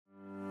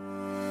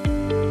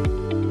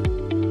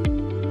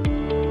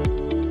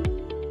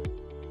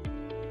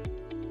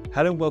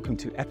Hello and welcome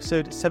to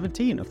episode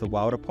 17 of the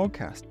Wilder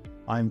podcast.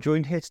 I'm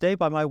joined here today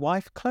by my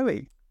wife,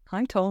 Chloe.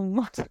 Hi,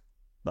 Tom.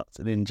 That's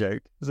an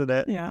in-joke, isn't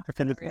it? Yeah. I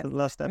finished the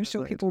last episode. I'm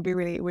sure people will be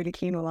really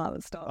keen on that at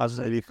the start. That's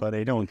really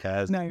funny. No one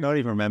cares. No. No one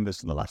even remembers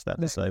from the last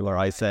episode where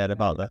I said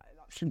about that.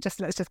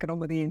 Let's just get on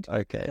with the intro.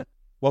 Okay.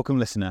 Welcome,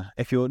 listener.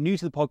 If you're new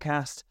to the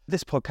podcast,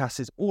 this podcast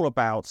is all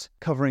about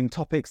covering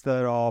topics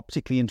that are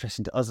particularly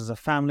interesting to us as a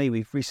family.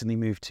 We've recently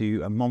moved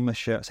to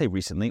Monmouthshire. I say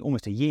recently,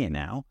 almost a year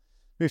now.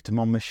 Moved to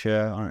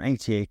Monmouthshire on an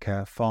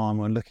 80-acre farm.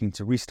 We're looking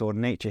to restore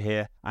nature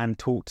here and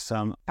talk to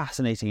some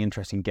fascinating,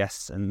 interesting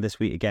guests. And this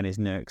week, again, is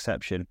no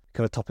exception.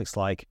 Cover topics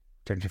like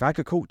regenerative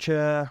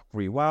agriculture,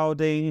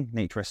 rewilding,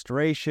 nature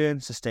restoration,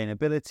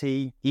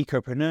 sustainability,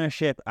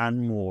 ecopreneurship,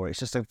 and more. It's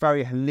just a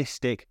very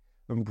holistic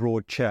and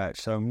broad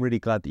church. So I'm really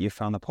glad that you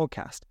found the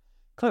podcast.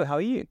 Chloe, how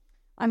are you?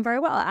 I'm very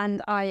well,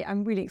 and I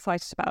am really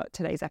excited about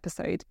today's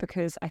episode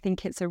because I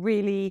think it's a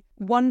really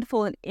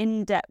wonderful and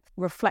in-depth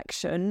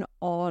reflection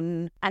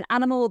on an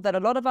animal that a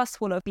lot of us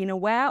will have been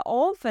aware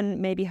of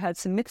and maybe heard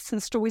some myths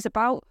and stories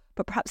about,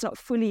 but perhaps not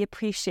fully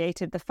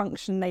appreciated the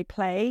function they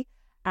play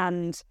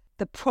and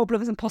the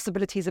problems and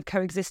possibilities of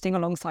coexisting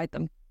alongside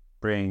them.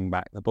 Bring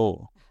back the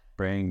boar.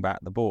 Bring back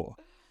the boar.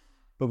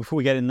 But before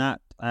we get in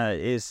that,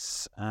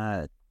 is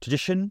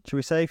tradition, should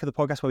we say, for the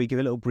podcast where we give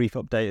a little brief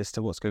update as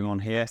to what's going on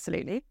here.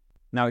 Absolutely.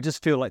 Now, it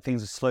just feels like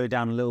things have slowed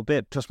down a little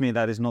bit. Trust me,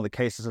 that is not the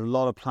case. There's a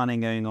lot of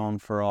planning going on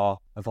for our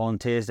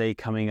Volunteers Day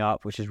coming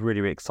up, which is really,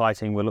 really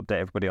exciting. We'll update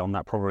everybody on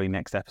that probably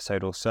next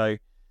episode or so.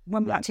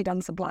 When we've actually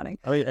done some planning.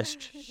 Oh, yeah.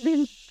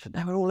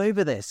 We're all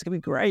over this. It's going to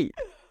be great.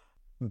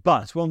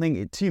 But one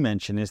thing to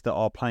mention is that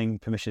our planning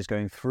permission is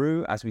going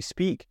through as we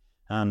speak,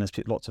 and there's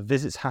lots of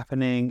visits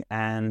happening.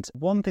 And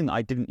one thing that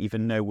I didn't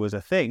even know was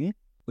a thing,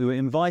 we were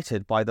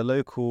invited by the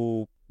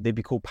local, they'd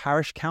be called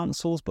parish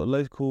councils, but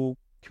local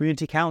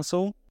community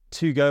council,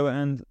 to go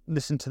and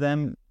listen to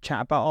them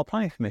chat about our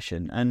planning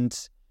permission. And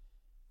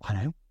I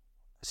know,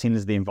 as soon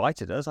as they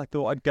invited us, I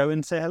thought I'd go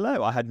and say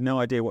hello. I had no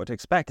idea what to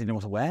expect. I didn't know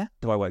what to wear.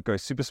 Do I go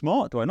super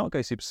smart? Do I not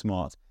go super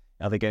smart?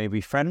 Are they going to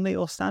be friendly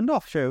or stand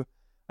off? So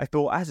I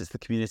thought, as it's the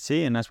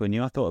community and as we're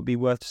new, I thought it'd be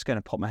worth just going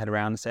to pop my head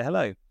around and say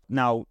hello.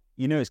 Now,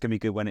 you know it's going to be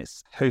good when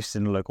it's hosted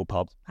in a local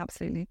pub.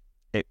 Absolutely.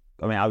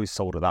 I was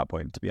sold at that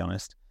point, to be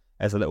honest.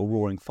 There's a little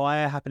roaring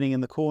fire happening in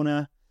the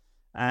corner,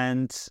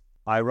 and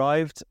I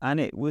arrived and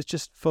it was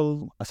just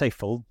full. I say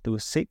full, there were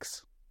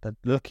 6. They're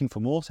looking for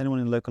more. So anyone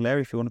in the local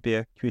area, if you want to be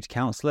a community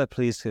councillor,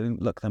 please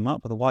look them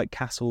up with the White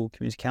Castle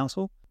Community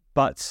Council.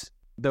 But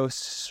they were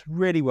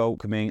really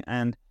welcoming,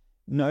 and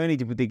not only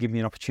did they give me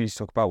an opportunity to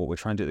talk about what we're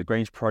trying to do at the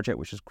Grange project,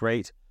 which was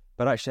great,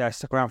 but actually I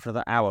stuck around for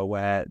another hour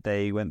where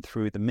they went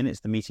through the minutes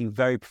of the meeting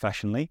very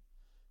professionally,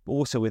 but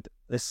also with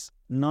this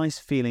nice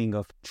feeling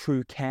of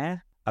true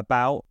care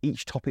about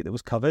each topic that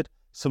was covered.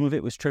 Some of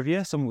it was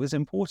trivia, some of it was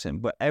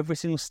important, but every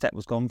single step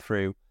was gone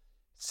through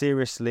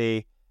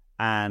seriously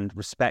and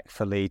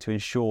respectfully to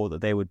ensure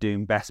that they were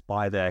doing best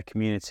by their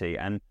community.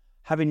 And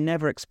having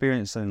never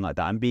experienced something like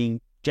that and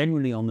being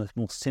genuinely on the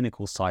more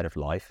cynical side of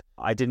life,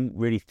 I didn't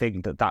really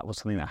think that that was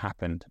something that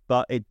happened.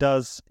 But it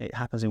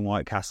happens in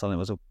White Castle, and it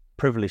was a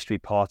privilege to be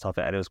part of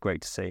it, and it was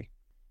great to see.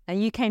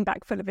 And you came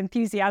back full of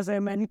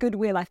enthusiasm and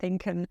goodwill, I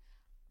think, and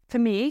for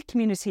me,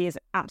 community is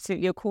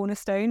absolutely a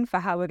cornerstone for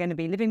how we're going to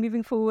be living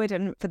moving forward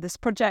and for this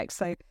project.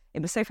 So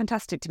it was so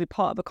fantastic to be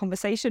part of a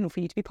conversation, or for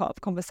you to be part of a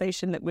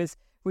conversation that was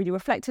really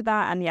reflected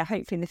that. And yeah,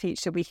 hopefully in the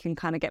future we can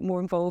kind of get more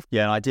involved.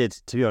 Yeah, and I did.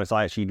 To be honest,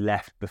 I actually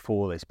left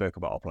before they spoke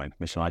about our planning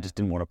permission. I just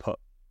didn't want to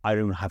I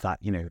don't have that,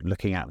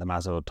 looking at them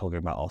as they were talking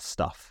about our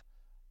stuff.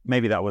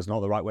 Maybe that was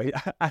not the right way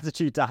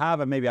attitude to have,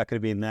 and maybe I could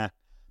have been there.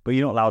 But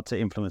you're not allowed to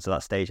influence at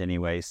that stage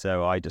anyway.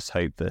 So I just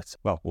hope that,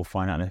 we'll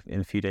find out in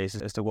a few days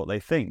as to what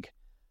they think.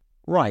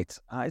 Right,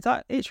 is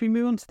that it? Should we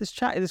move on to this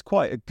chat? It is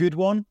quite a good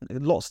one.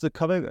 Lots to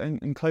cover.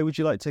 And Chloe, would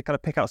you like to kind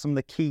of pick out some of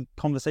the key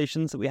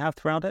conversations that we have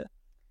throughout it?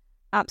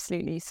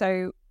 Absolutely.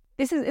 So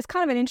it's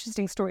kind of an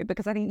interesting story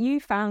because I think you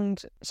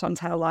found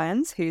Chantal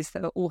Lyons, who's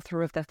the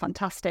author of the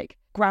fantastic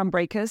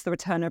Groundbreakers, The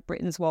Return of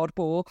Britain's Wild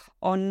Boar,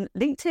 on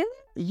LinkedIn.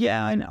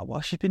 Yeah, I know.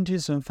 Well, she's been doing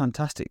some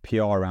fantastic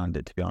PR around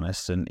it, to be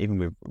honest, and even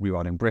with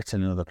Rewilding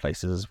Britain and other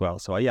places as well.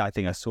 So I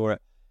think I saw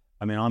it.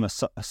 I mean, I'm a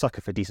sucker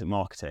for decent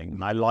marketing,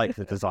 and I like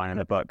the design in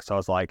the book. So I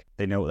was like,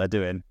 they know what they're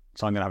doing.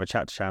 So I'm going to have a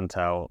chat to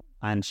Chantal.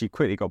 And she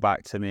quickly got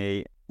back to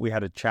me. We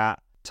had a chat.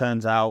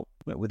 Turns out,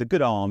 with a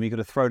good arm, you could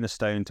have thrown a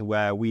stone to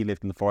where we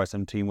lived in the Forest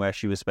and between where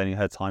she was spending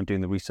her time doing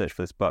the research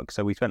for this book.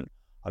 So we spent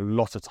a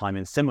lot of time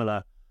in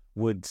similar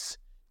woods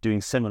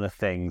doing similar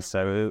things.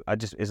 So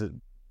it's a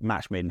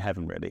match made in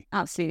heaven, really.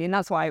 Absolutely. And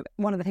that's why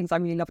one of the things I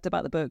really loved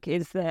about the book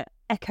is the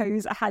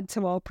echoes I had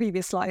to our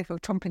previous life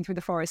of tromping through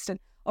the forest. And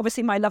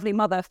obviously my lovely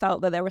mother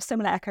felt that there were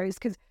similar echoes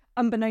because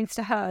unbeknownst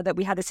to her that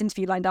we had this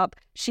interview lined up,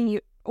 she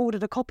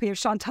ordered a copy of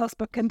Chantal's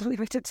book and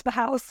delivered it to the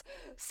house.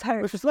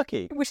 So, which was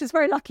lucky. Which is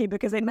very lucky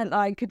because it meant that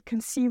I could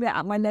consume it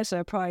at my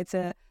leisure prior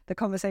to the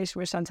conversation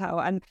with Chantal.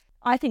 And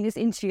I think this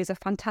interview is a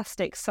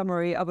fantastic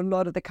summary of a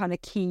lot of the kind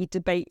of key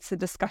debates and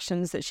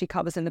discussions that she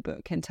covers in the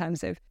book in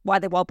terms of why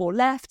the wild boar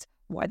left,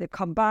 why they've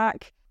come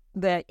back,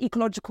 the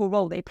ecological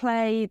role they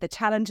play, the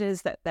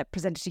challenges that they're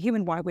presented to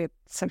human, why we're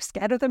so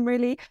scared of them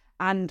really,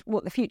 and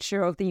what the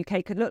future of the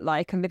UK could look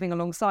like and living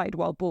alongside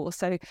wild boar.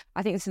 So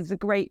I think this is a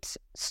great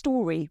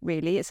story,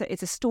 really. It's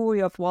a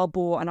story of wild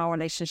boar and our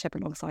relationship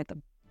alongside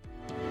them.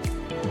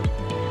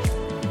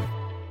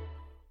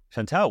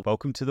 Chantal,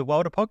 welcome to the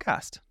Wilder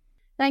podcast.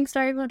 Thanks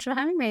very much for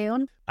having me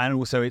on. And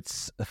also,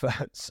 it's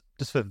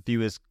just for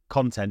viewers'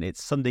 content.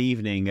 It's Sunday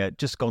evening,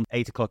 just gone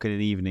 8 o'clock in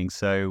the evening.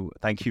 So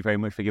thank you very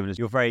much for giving us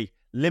your very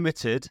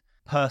limited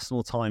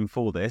personal time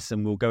for this.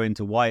 And we'll go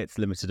into why it's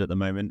limited at the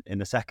moment in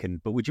a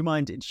second. But would you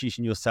mind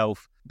introducing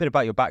yourself, a bit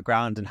about your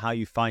background and how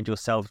you find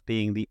yourself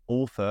being the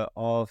author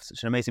of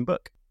such an amazing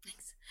book?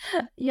 Thanks.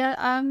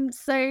 Yeah,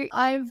 so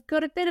I've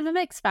got a bit of a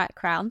mixed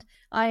background.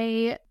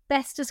 I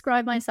best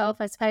describe myself,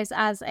 I suppose,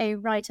 as a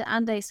writer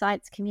and a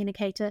science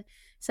communicator.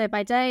 So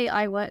by day,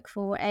 I work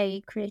for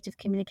a creative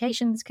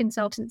communications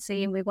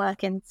consultancy, and we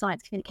work in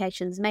science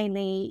communications,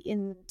 mainly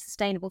in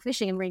sustainable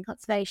fishing and marine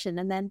conservation.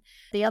 And then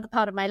the other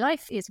part of my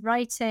life is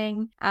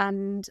writing.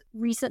 And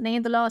recently,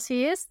 in the last few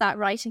years, that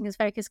writing is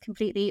focused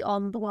completely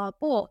on the wild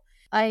boar.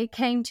 I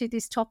came to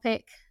this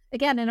topic,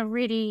 again, in a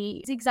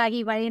really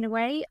zigzaggy way, in a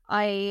way.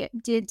 I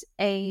did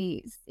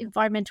a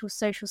environmental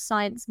social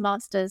science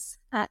master's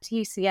at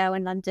UCL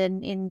in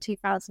London in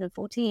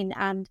 2014,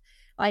 and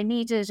I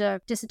needed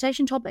a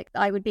dissertation topic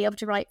that I would be able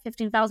to write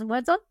 15,000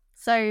 words on.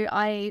 So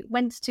I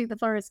went to the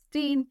Forest of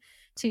Dean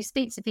to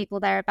speak to people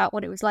there about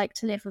what it was like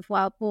to live with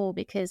wild boar,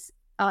 because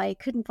I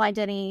couldn't find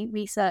any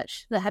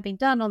research that had been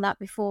done on that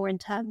before in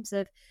terms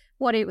of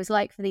what it was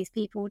like for these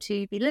people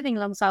to be living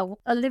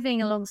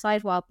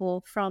alongside wild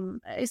boar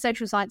from a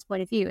social science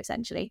point of view,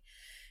 essentially.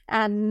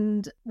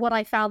 And what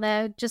I found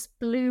there just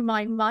blew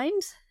my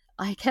mind.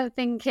 I kept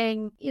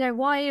thinking,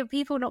 why are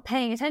people not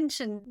paying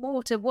attention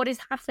more to what is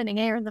happening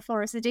here in the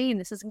Forest of Dean?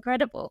 This is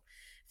incredible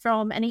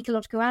from an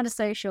ecological and a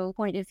social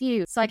point of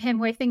view. So I came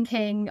away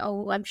thinking,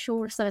 I'm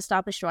sure some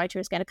established writer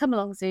is going to come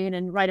along soon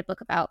and write a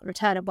book about the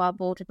return of wild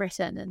boar to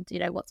Britain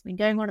and, what's been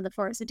going on in the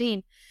Forest of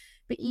Dean.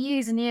 But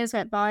years and years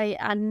went by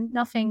and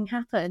nothing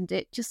happened.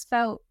 It just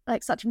felt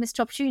like such a missed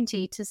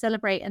opportunity to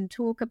celebrate and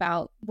talk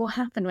about what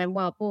happened when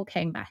wild boar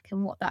came back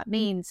and what that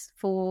means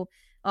for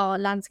our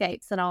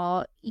landscapes and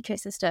our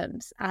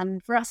ecosystems,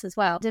 and for us as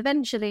well.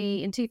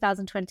 Eventually, in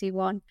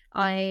 2021,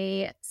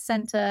 I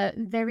sent a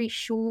very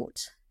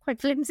short,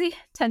 quite flimsy,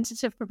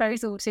 tentative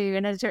proposal to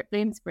an editor at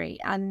Bloomsbury,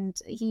 and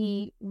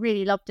he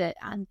really loved it,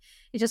 and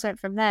it just went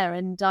from there.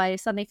 And I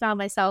suddenly found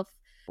myself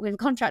with a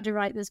contract to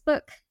write this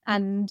book,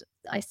 and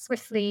I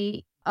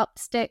swiftly up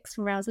sticks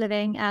from where I was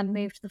living and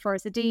moved to the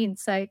Forest of Dean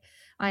so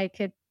I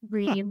could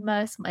really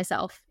immerse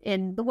myself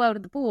in the world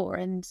of the boar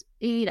and,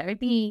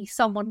 be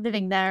someone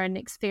living there and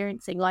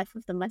experiencing life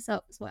with them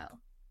myself as well.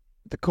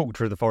 The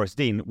culture of the Forest of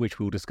Dean, which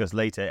we'll discuss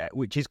later,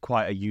 which is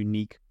quite a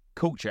unique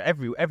culture.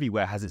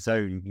 Everywhere has its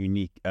own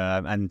unique,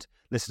 and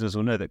listeners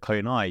will know that Chloe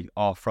and I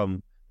are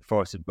from the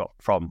Forest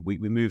of, we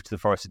moved to the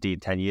Forest of Dean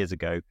 10 years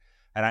ago,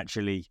 and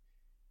actually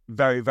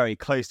very, very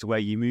close to where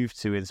you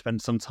moved to, and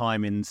spent some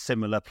time in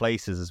similar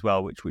places as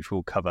well, which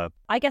we'll cover.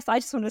 I guess I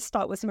just want to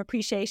start with some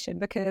appreciation,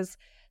 because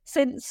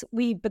since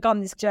we've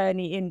begun this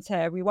journey into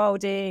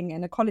rewilding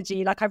and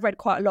ecology, I've read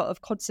quite a lot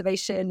of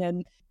conservation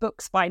and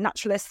books by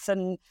naturalists,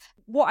 and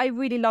what I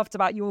really loved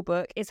about your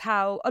book is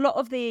how a lot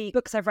of the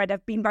books I've read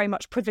have been very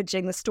much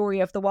privileging the story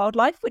of the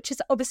wildlife, which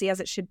is obviously as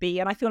it should be,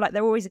 and I feel like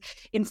they're always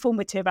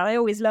informative and I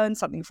always learn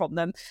something from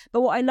them.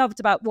 But what I loved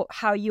about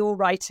how you're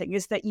writing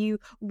is that you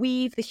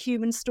weave the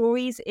human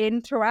stories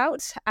in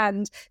throughout,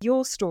 and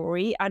your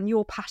story and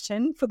your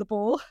passion for the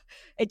boar,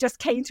 it just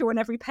came through on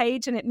every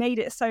page, and it made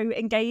it so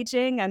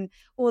engaging. And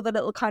all the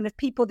little kind of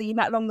people that you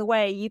met along the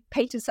way, you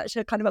painted such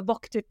a kind of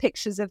evocative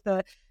pictures of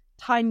the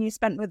time you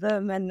spent with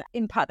them and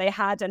impact they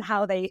had, and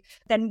how they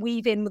then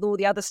weave in with all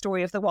the other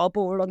story of the wild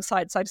boar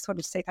alongside. So I just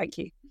wanted to say thank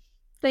you.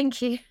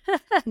 Thank you.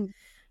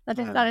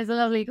 That is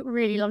a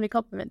really lovely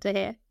compliment to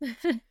hear.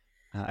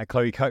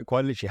 Chloe quite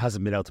literally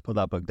hasn't been able to put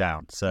that book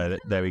down. So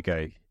there we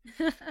go.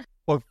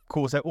 Well, of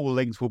course, all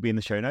links will be in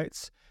the show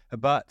notes.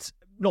 But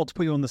not to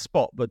put you on the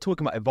spot, but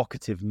talking about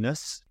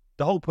evocativeness,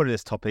 the whole point of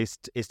this topic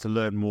is to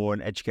learn more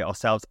and educate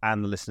ourselves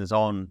and the listeners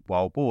on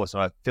wild boar. So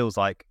it feels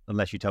like,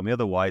 unless you tell me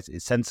otherwise,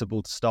 it's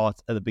sensible to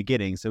start at the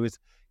beginning. So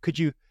could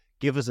you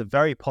give us a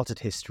very potted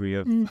history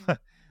of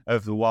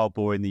of the wild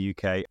boar in the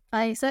UK?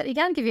 I certainly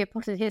can give you a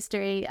potted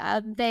history.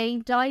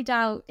 They died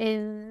out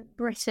in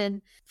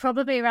Britain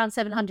probably around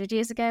 700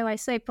 years ago. I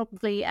say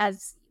probably,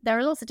 as there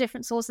are lots of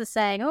different sources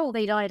saying,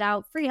 they died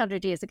out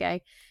 300 years ago,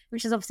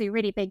 which is obviously a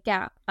really big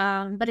gap.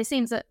 But it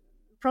seems that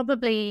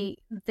probably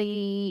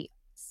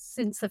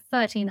since the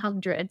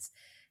 1300s,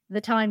 the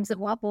times that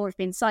wild boar have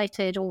been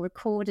sighted or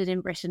recorded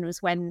in Britain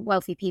was when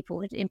wealthy people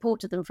had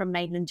imported them from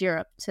mainland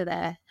Europe to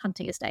their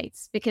hunting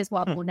estates, because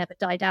wild boar never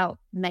died out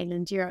in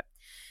mainland Europe.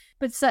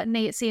 But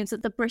certainly it seems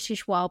that the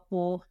British wild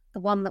boar, the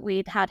one that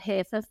we'd had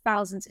here for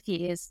thousands of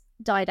years,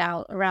 died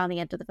out around the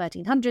end of the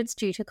 1300s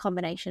due to a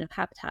combination of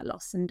habitat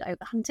loss and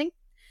overhunting.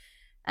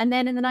 And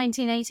then in the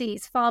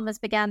 1980s, farmers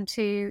began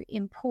to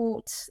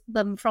import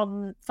them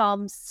from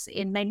farms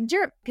in mainland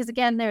Europe, because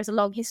again, there's a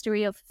long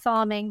history of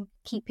farming,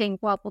 keeping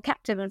wild boar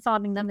captive and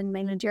farming them in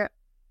mainland Europe.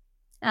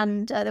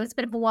 And there was a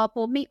bit of a wild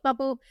boar meat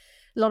bubble.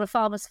 A lot of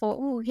farmers thought,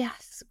 oh,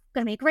 yes, it's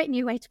going to be a great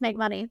new way to make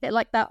money. A bit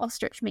like that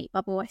ostrich meat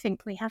bubble I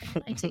think we had in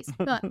the 90s.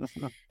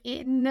 But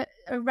in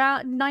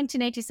around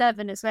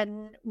 1987 is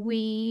when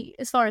we,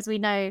 as far as we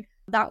know,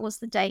 that was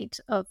the date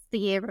of the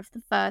year of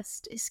the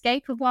first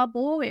escape of wild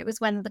boar. It was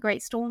when the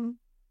Great Storm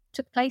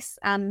took place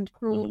and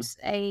brought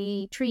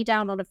a tree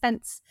down on a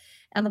fence,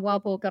 and the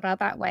wild boar got out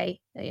that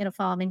way in a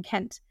farm in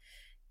Kent.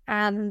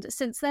 And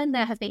since then,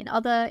 there have been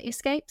other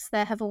escapes.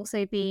 There have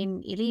also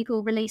been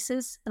illegal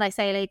releases. And I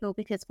say illegal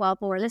because wild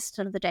boar are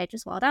listed under the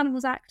Dangerous Wild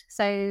Animals Act.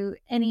 So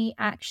any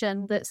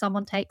action that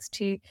someone takes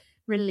to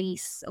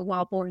release a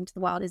wild boar into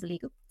the wild is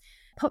illegal.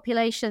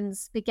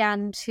 Populations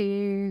began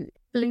to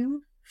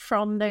bloom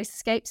from those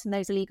escapes and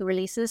those illegal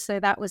releases. So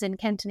that was in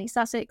Kent and East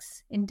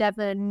Sussex, in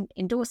Devon,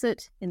 in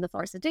Dorset, in the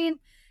Forest of Dean,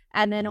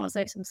 and then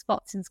also some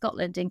spots in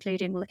Scotland,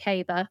 including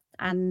Lochaber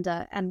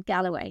and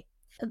Galloway.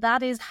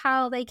 That is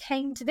how they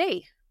came to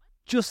be.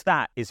 Just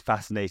that is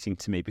fascinating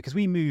to me, because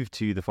we moved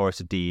to the Forest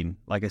of Dean,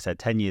 like I said,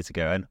 10 years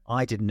ago, and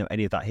I didn't know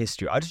any of that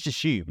history. I just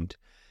assumed,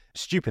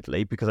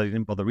 stupidly, because I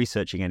didn't bother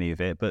researching any of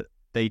it, but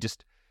they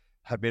just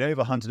had been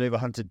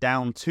overhunted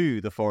down to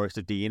the Forest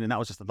of Dean, and that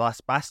was just the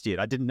last bastion.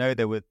 I didn't know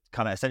they were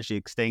kind of essentially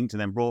extinct and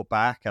then brought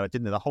back, and I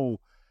didn't know the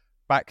whole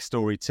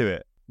backstory to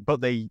it.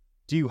 But they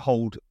do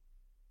hold,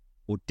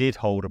 or did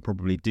hold, and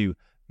probably do,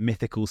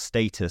 mythical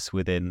status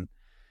within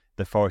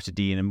the Forest of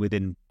Dean and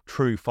within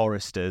true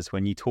foresters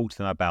when you talk to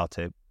them about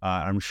it.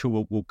 I'm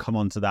sure we'll come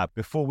on to that.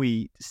 Before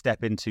we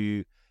step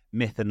into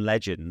myth and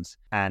legends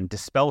and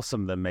dispel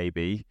some of them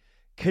maybe,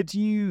 could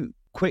you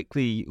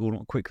quickly, or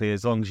not quickly,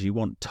 as long as you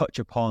want, touch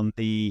upon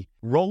the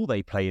role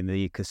they play in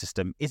the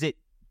ecosystem? Is it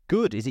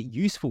good? Is it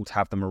useful to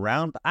have them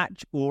around?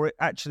 Or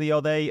actually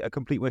are they a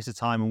complete waste of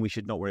time and we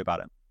should not worry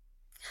about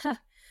it?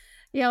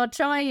 Yeah, I'll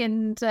try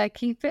and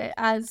keep it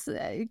as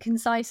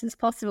concise as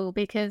possible,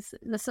 because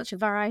there's such a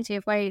variety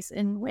of ways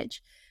in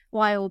which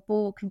wild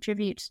boar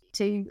contribute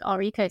to our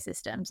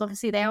ecosystems.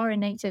 Obviously, they are a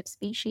native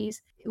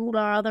species. All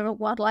our other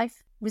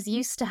wildlife was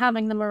used to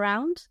having them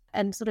around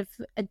and sort of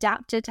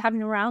adapted to having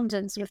them around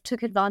and sort of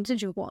took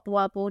advantage of what the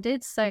wild boar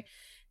did. So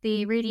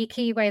the really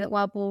key way that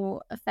wild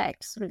boar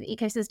affect sort of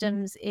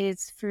ecosystems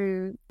is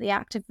through the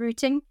act of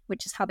rooting,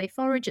 which is how they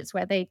forage. It's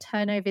where they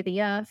turn over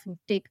the earth and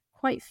dig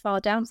quite far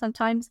down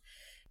sometimes.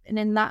 And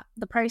in that,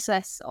 the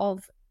process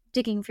of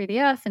digging through the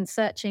earth and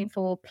searching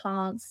for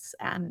plants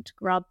and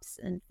grubs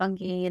and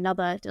fungi and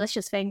other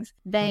delicious things,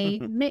 they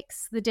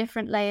mix the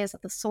different layers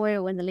of the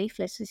soil and the leaf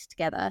litters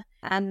together.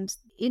 And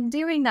in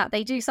doing that,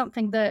 they do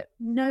something that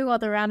no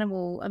other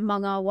animal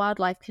among our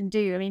wildlife can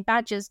do. I mean,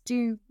 badgers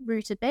do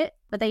root a bit,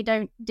 but they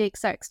don't dig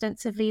so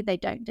extensively. They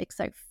don't dig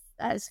so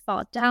as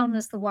far down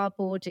as the wild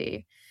boar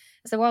do.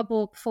 So wild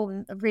boar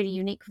perform a really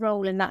unique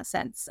role in that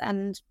sense.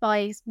 And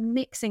by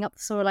mixing up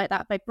the soil like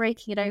that, by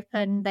breaking it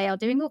open, they are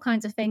doing all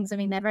kinds of things. I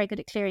mean, they're very good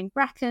at clearing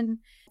bracken.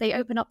 They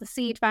open up the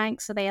seed bank,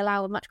 so they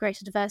allow a much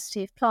greater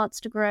diversity of plants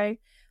to grow.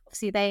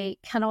 Obviously, they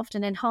can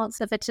often enhance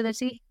the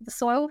fertility of the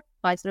soil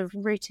by sort of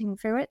rooting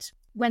through it.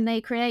 When they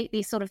create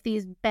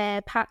these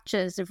bare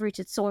patches of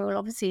rooted soil,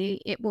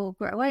 obviously it will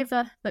grow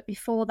over. But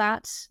before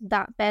that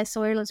bare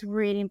soil is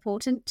really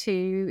important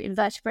to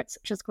invertebrates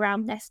such as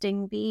ground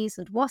nesting bees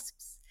and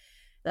wasps.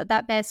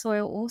 That bare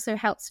soil also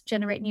helps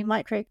generate new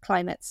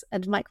microclimates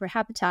and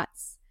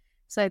microhabitats.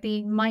 So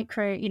the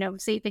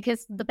obviously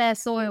because the bare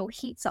soil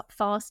heats up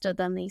faster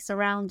than the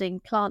surrounding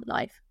plant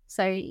life.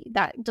 So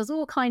that does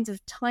all kinds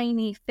of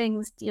tiny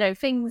things,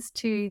 things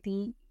to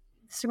the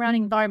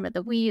surrounding environment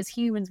that we as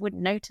humans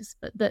wouldn't notice,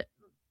 but that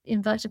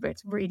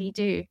invertebrates really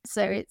do.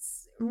 So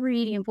it's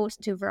really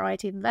important to a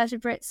variety of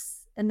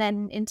invertebrates, and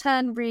then in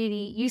turn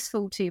really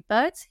useful to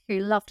birds who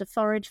love to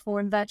forage for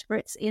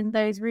invertebrates in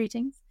those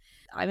rootings.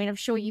 I mean, I'm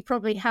sure you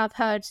probably have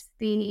heard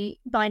the,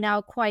 by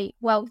now, quite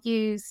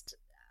well-used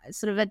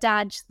sort of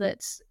adage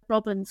that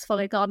robins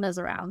follow gardeners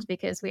around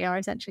because we are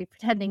essentially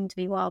pretending to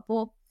be wild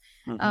boar.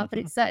 But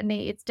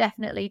it's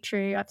definitely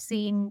true. I've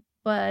seen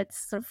birds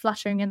sort of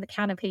fluttering in the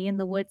canopy in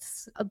the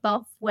woods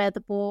above where the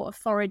boar are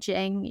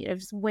foraging,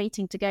 just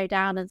waiting to go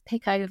down and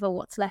pick over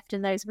what's left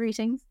in those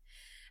rootings.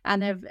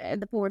 And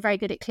the boar are very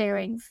good at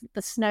clearing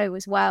the snow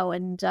as well.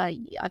 And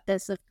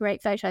there's a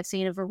great photo I've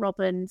seen of a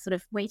robin sort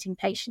of waiting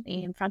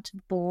patiently in front of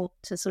the boar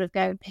to sort of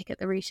go and pick at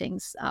the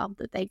rootings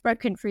that they've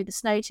broken through the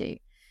snow to.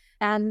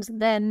 And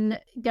then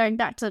going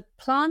back to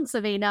plants,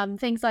 I mean,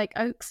 things like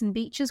oaks and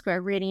beeches grow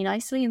really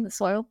nicely in the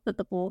soil that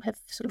the boar have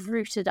sort of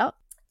rooted up.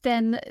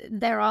 Then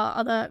there are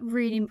other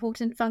really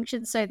important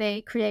functions. So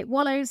they create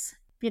wallows.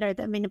 I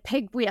mean, a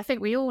pig, I think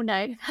we all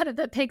know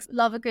that pigs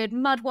love a good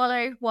mud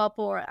wallow. Wild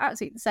boar are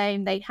absolutely the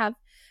same. They have,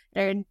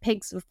 and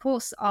pigs, of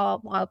course, are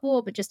wild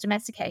boar, but just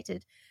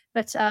domesticated.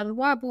 But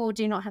wild boar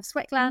do not have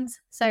sweat glands,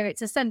 so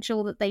it's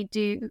essential that they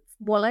do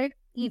wallow,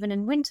 even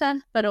in winter,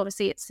 but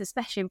obviously it's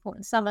especially important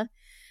in summer.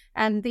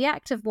 And the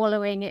act of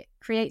wallowing, it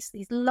creates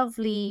these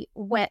lovely,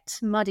 wet,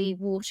 muddy,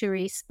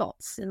 watery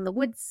spots in the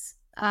woods.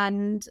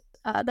 And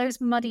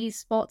those muddy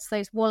spots,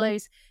 those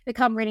wallows,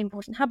 become really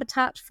important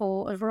habitat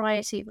for a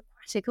variety of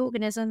aquatic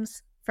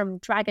organisms, from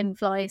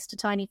dragonflies to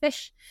tiny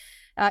fish,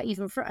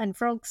 and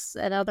frogs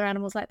and other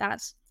animals like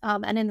that.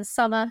 And in the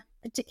summer,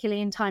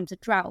 particularly in times of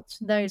drought,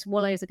 those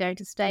wallows are going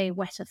to stay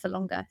wetter for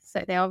longer.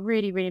 So they are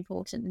really, really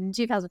important. In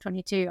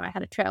 2022, I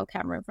had a trail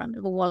camera in front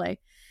of a wallow,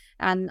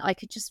 and I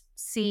could just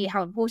see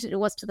how important it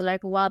was to the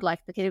local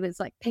wildlife, because it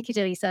was like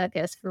Piccadilly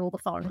Circus for all the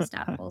forest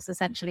animals,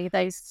 essentially,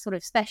 those sort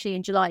of, especially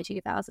in July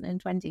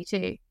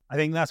 2022. I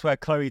think that's where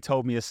Chloe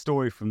told me a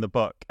story from the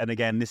book. And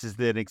again, this is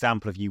an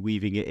example of you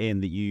weaving it in,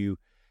 that you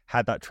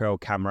had that trail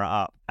camera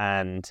up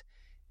and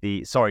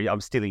sorry,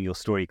 I'm stealing your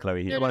story,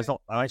 Chloe. No, well, it's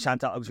not,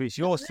 Chantal, it's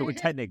your story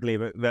technically,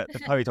 but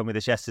Chloe told me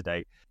this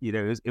yesterday. You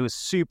know, it was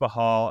super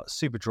hot,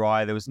 super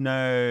dry. There was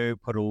no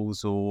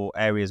puddles or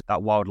areas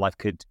that wildlife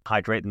could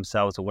hydrate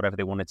themselves or whatever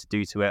they wanted to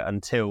do to it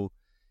and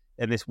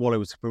this wallow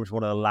was pretty much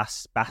one of the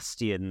last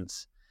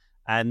bastions.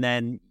 And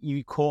then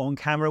you caught on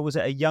camera, was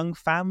it a young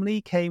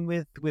family came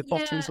with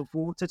bottles of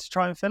water to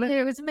try and fill it?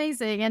 It was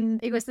amazing. And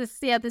it was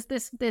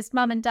this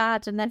mum and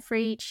dad and their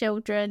 3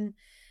 children.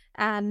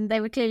 And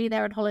they were clearly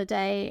there on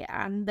holiday,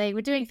 and they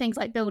were doing things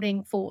like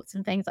building forts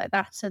and things like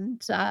that.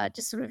 And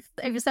just sort of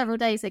over several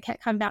days, they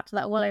kept coming back to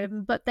that wallow.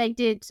 But they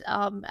did,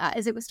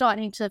 as it was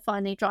starting to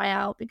finally dry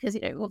out, because,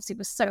 you know, obviously it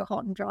was so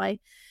hot and dry,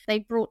 they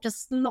brought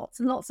just lots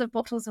and lots of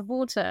bottles of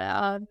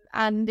water.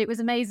 And it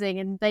was amazing.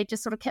 And they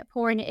just sort of kept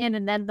pouring it in.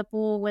 And then the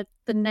boar, with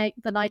the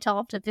night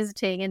after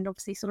visiting, and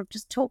obviously sort of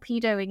just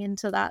torpedoing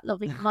into that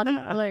lovely muddy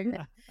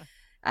wallow.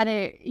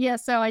 And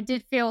so I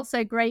did feel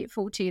so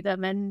grateful to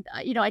them. And,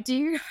 you know, I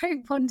do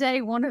hope one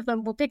day one of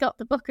them will pick up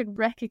the book and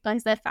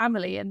recognize their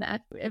family in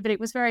there. But it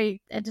was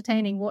very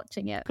entertaining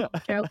watching it on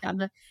the trail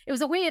camera. It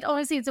was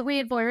it's a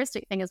weird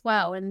voyeuristic thing as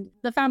well. And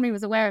the family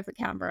was aware of the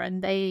camera,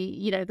 and they,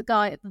 you know,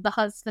 the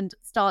husband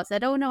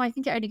said, "Oh no, I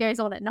think it only goes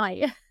on at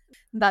night."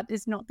 That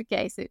is not the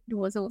case. It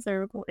was also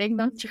recording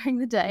them during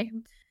the day.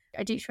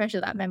 I do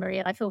treasure that memory,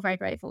 and I feel very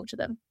grateful to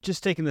them.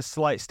 Just taking a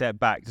slight step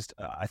back,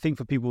 I think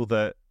for people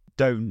that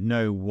don't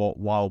know what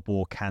wild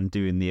boar can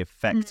do and the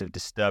effect of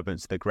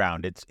disturbance to the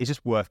ground, it's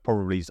just worth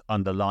probably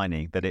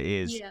underlining that it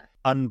is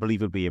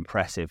unbelievably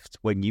impressive.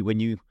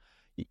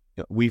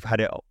 We've had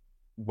it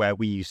where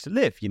we used to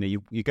live. You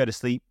know, you go to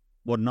sleep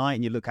one night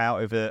and you look out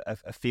over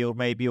a field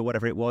maybe, or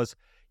whatever it was.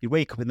 You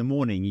wake up in the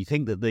morning, you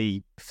think that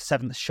the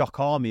 7th Shock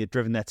Army had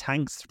driven their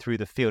tanks through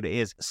the field. It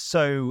is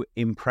so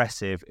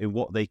impressive in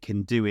what they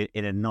can do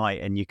in a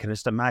night, and you can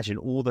just imagine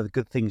all the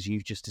good things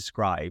you've just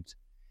described,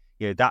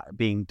 you know, that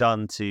being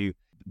done to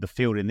the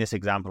field in this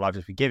example I've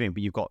just been giving.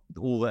 But you've got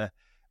all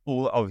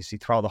obviously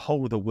throughout the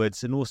whole of the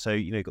woods, and also,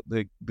 you know, you've got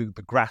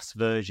the grass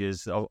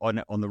verges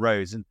on the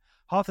roads. And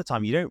half the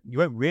time you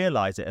won't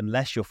realize it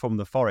unless you're from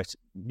the forest.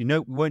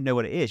 You won't know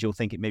what it is. You'll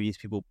think it maybe is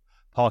people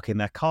parking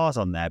their cars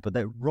on there, but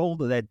the role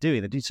that they're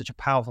doing such a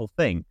powerful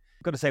thing.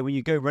 I've got to say, when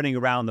you go running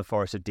around the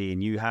Forest of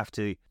Dean, you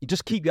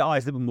just keep your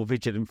eyes a little more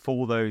vigilant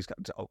for those.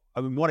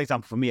 I mean, one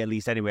example for me, at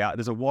least anyway,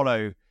 there's a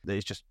wallow that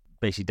is just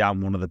basically down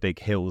one of the big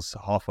hills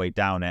halfway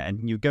down it,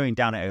 and you're going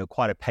down it at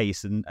quite a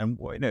pace, and you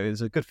know,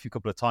 there's a good few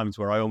couple of times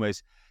where I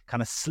almost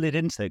kind of slid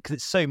into it because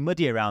it's so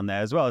muddy around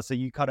there as well. So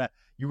you're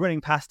running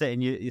past it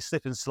and you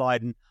slip and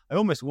slide, and I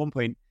almost, at one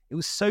point, it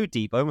was so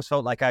deep I almost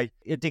felt like I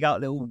dig out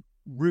a little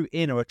route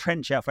in or a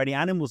trench out for any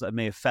animals that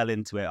may have fell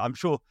into it, I'm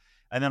sure.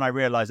 And then I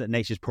realized that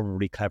nature's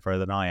probably cleverer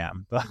than I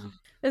am. But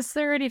it's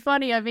really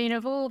funny. I mean,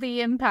 of all the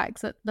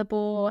impacts that the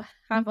boar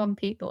have on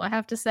people, I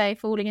have to say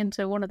falling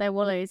into one of their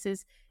wallows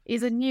is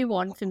a new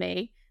one for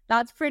me.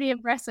 That's pretty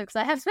impressive, because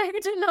I have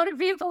spoken to a lot of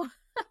people.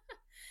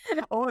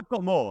 Oh, I've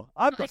got more.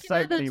 I've got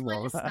so many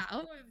more.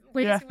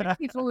 When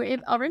people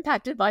are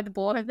impacted by the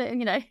boar,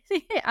 you know,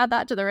 add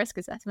that to the risk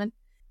assessment.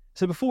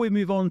 So before we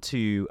move on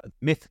to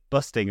myth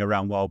busting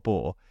around wild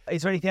boar,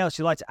 is there anything else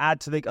you'd like to add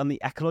to on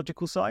the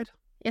ecological side?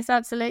 Yes,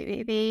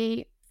 absolutely.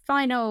 The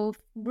final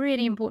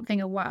really important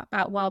thing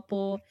about wild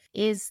boar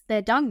is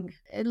their dung.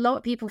 A lot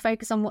of people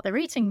focus on what they're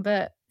eating,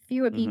 but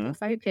fewer people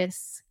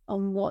focus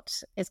on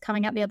what is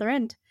coming out the other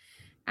end.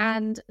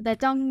 And their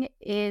dung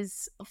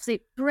is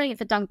obviously brilliant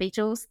for dung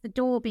beetles, the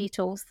door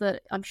beetles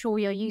that I'm sure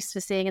you're used to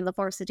seeing in the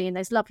Forest of Dean,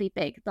 those lovely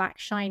big black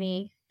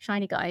shiny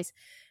guys.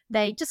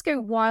 They just go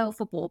wild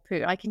for boar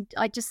poo.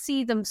 I just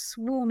see them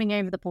swarming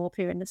over the boar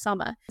poo in the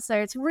summer. So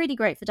it's really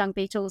great for dung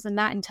beetles, and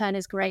that in turn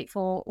is great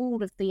for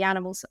all of the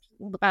animals,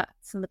 all the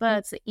bats and the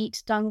birds that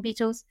eat dung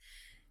beetles.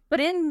 But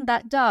in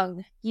that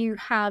dung, you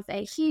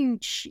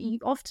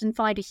often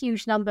find a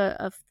huge number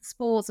of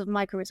spores of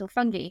mycorrhizal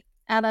fungi.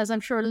 And as I'm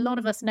sure a lot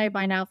of us know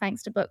by now,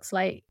 thanks to books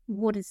like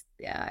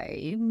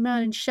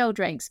Merlin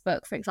Sheldrake's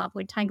book, for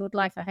example, Entangled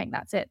Life, I think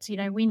that's it. You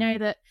know, we know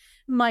that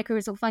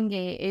mycorrhizal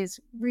fungi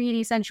is really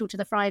essential to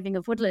the thriving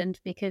of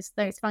woodland, because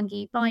those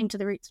fungi bind to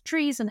the roots of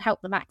trees and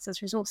help them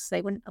access resources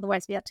they wouldn't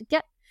otherwise be able to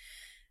get.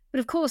 But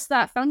of course,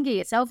 that fungi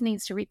itself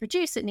needs to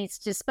reproduce. It needs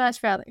to disperse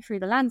through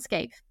the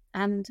landscape.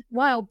 And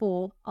wild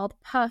boar are the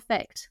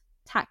perfect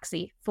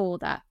taxi for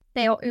that.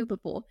 They are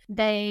herbivore.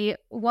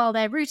 While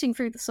they're rooting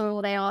through the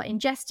soil, they are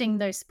ingesting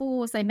those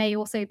spores. They may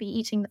also be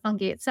eating the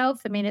fungi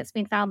itself. I mean, it's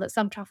been found that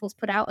some truffles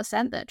put out a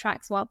scent that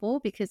attracts wild boar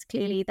because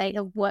clearly they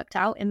have worked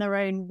out in their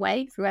own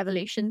way through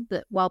evolution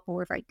that wild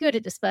boar are very good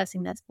at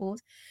dispersing their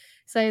spores.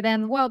 So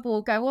then wild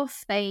boar go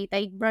off.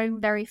 They roam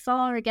very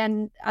far.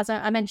 Again, as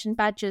I mentioned,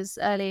 badgers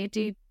earlier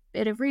do a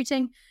bit of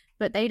rooting,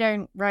 but they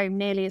don't roam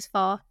nearly as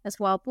far as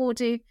wild boar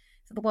do.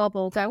 So the wild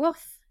boar go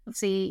off.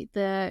 Obviously,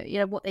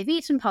 what they've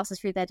eaten passes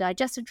through their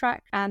digestive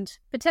tract, and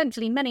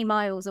potentially many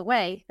miles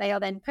away, they are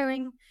then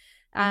pooing,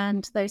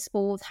 and those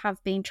spores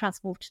have been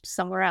transported to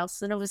somewhere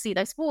else. And obviously,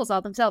 those spores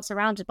are themselves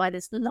surrounded by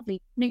this lovely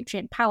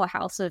nutrient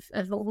powerhouse of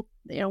all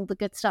the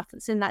good stuff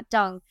that's in that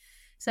dung.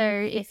 So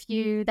if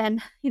you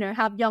then,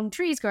 have young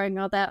trees growing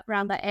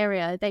around that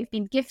area, they've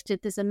been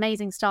gifted this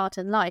amazing start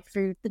in life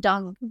through the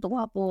dung of the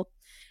wild boar.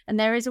 And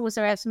there is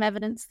also some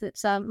evidence that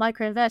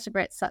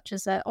microinvertebrates such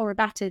as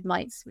orobatid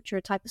mites, which are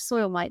a type of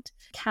soil mite,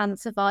 can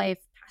survive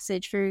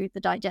passage through the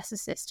digestive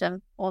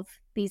system of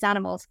these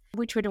animals,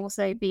 which would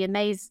also be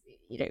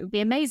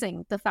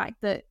amazing. The fact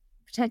that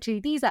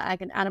potentially these are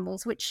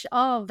animals which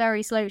are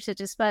very slow to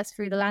disperse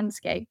through the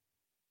landscape.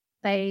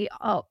 They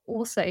are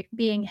also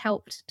being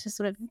helped to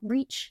sort of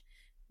reach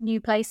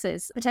new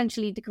places,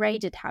 potentially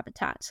degraded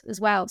habitat as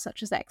well,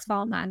 such as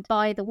ex-farmland,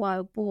 by the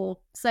wild boar.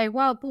 So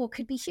wild boar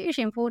could be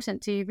hugely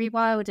important to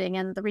rewilding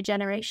and the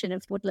regeneration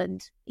of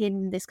woodland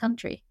in this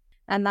country.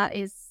 And that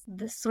is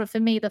the sort of, for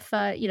me, the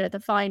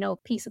final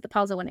piece of the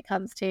puzzle when it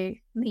comes to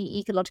the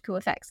ecological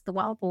effects of the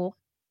wild boar.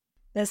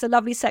 There's a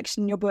lovely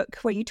section in your book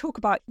where you talk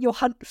about your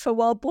hunt for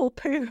wild boar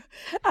poo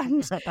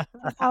and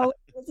how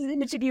there's an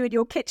image of you in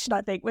your kitchen, I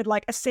think, with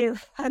like a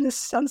sieve and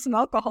some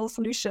alcohol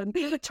solution,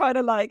 trying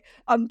to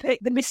unpick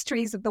the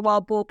mysteries of the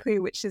wild boar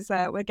poo, which is,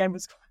 again,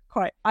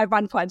 I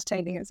found quite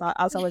entertaining as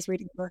I was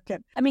reading the book.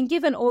 And, I mean,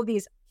 given all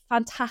these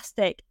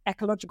fantastic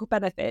ecological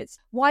benefits,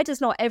 why does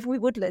not every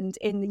woodland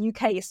in the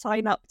UK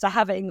sign up to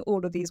having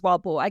all of these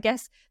wild boar? I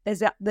guess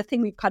the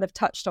thing we've kind of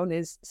touched on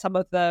is some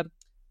of the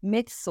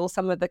myths or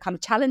some of the kind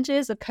of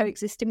challenges of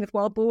coexisting with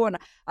wild boar, and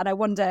I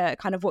wonder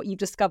kind of what you've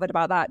discovered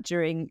about that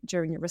during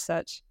your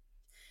research.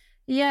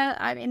 Yeah,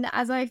 I mean,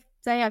 as I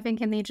say, I think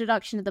in the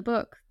introduction of the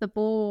book, the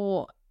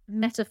boar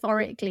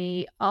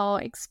metaphorically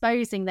are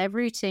they're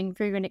rooting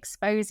through and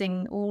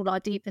exposing all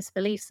our deepest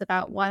beliefs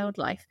about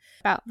wildlife,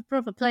 about the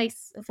proper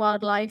place of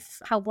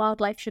wildlife, how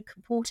wildlife should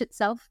comport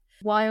itself.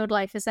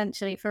 Wildlife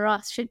essentially for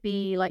us should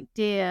be like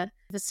deer.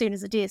 As soon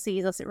as a deer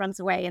sees us, it runs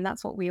away, and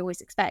that's what we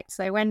always expect.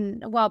 So when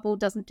a wild boar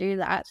doesn't do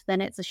that,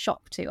 then it's a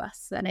shock to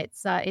us, and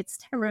it's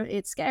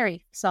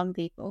scary for some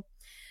people.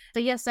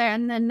 But yes,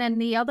 and then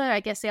the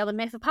other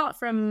myth, apart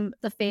from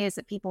the fears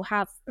that people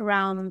have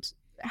around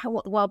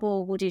what the wild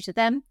boar will do to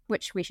them,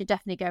 which we should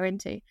definitely go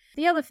into.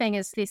 The other thing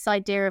is this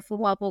idea of the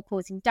wild boar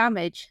causing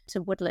damage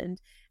to woodland,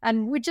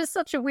 and which is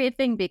such a weird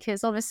thing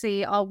because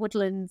obviously our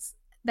woodlands,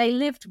 they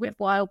lived with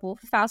wild boar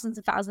for thousands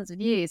and thousands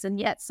of years, and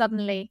yet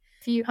suddenly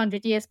a few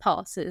hundred years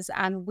passes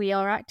and we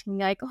are acting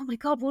like, oh my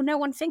God, will no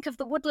one think of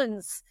the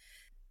woodlands?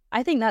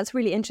 I think that's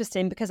really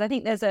interesting because I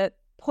think there's a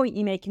point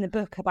you make in the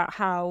book about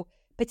how,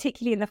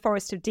 particularly in the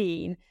Forest of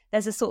Dean,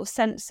 there's a sort of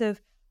sense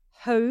of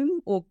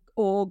home or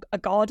a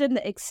garden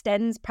that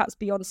extends perhaps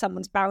beyond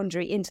someone's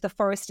boundary into the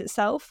forest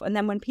itself. And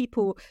then when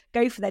people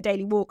go for their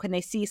daily walk and they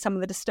see some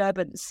of the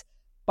disturbance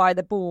by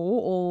the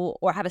boar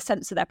or have a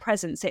sense of their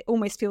presence, it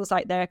almost feels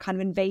like they're kind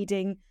of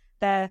invading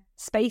their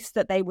space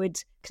that they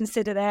would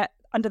consider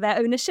under their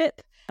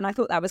ownership. And I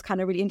thought that was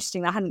kind of really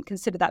interesting. I hadn't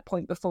considered that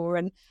point before.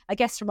 And I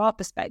guess from our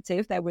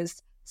perspective, there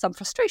was some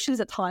frustrations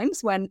at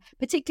times when,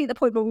 particularly at the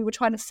point where we were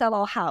trying to sell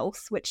our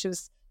house, which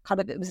was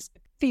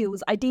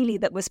fields ideally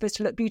that were supposed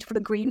to look beautiful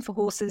and green for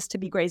horses to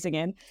be grazing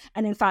in,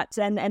 and in fact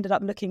then ended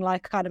up looking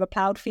like kind of a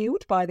ploughed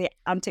field by the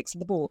antics of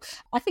the boar.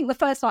 I think the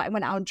first night I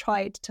went out and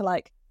tried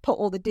to put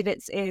all the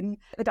divots in,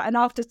 and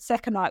after the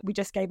second night we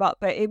just gave up.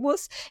 But it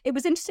was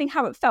interesting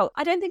how it felt.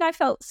 I don't think I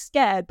felt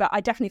scared, but I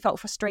definitely felt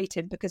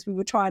frustrated because we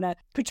were trying to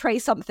portray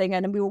something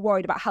and we were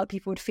worried about how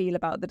people would feel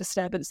about the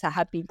disturbance that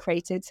had been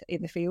created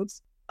in the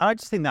fields. I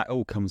just think that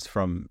all comes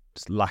from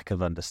lack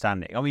of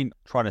understanding. I mean,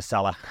 trying to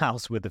sell a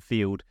house with a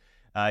field,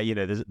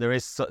 there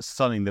is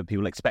something that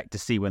people expect to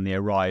see when they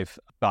arrive.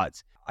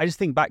 But I just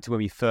think back to when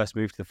we first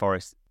moved to the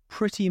forest,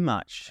 pretty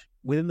much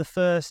within the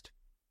first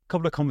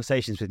couple of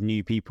conversations with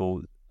new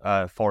people,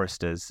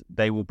 foresters,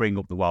 they will bring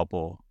up the wild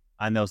boar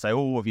and they'll say,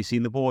 oh, have you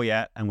seen the boar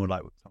yet? And we're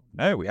like,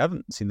 no, we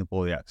haven't seen the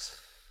boar yet.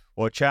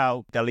 Watch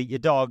out, they'll eat your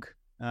dog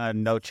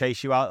and they'll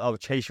chase you out. I'll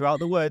chase you out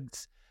the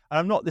woods.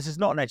 And this is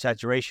not an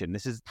exaggeration.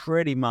 This is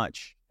pretty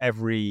much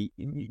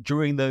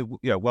during the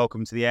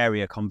welcome to the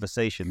area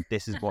conversation,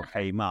 this is what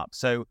came up.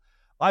 So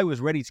I was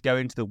ready to go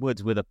into the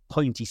woods with a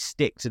pointy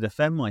stick to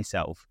defend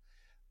myself.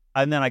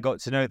 And then I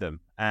got to know them,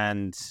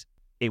 and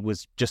it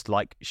was just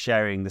like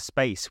sharing the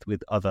space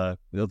with other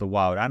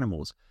wild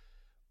animals.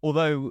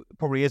 Although it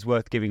probably is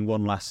worth giving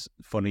one last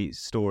funny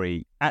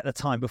story. At the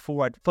time,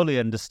 before I'd fully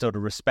understood or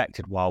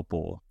respected wild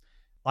boar,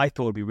 I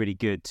thought it'd be really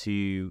good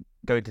to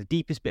go into the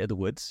deepest bit of the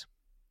woods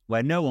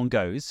where no one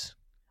goes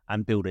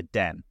and build a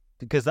den,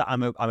 because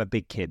I'm a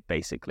big kid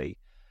basically.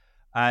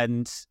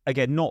 And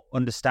again, not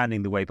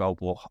understanding the way wild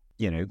boar,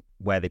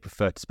 where they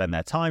prefer to spend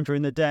their time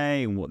during the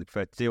day and what they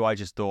prefer to do. I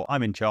just thought,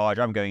 I'm in charge.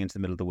 I'm going into the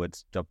middle of the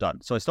woods. Job done.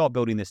 So I started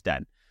building this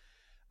den.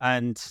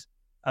 And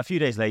a few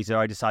days later,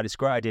 I decided it's a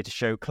great idea to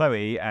show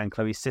Chloe and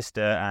Chloe's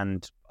sister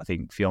and I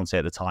think fiance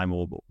at the time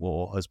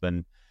or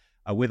husband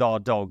with our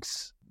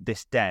dogs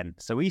this den.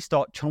 So we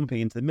start chomping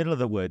into the middle of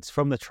the woods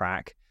from the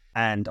track,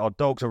 and our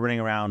dogs are running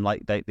around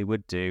like they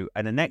would do.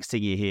 And the next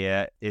thing you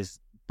hear is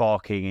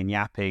barking and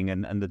yapping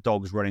and the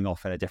dogs running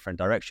off in a different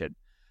direction.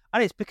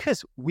 And it's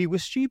because we were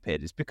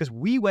stupid. It's because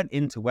we went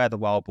into where the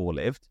wild boar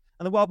lived,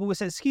 and the wild boar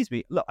said, excuse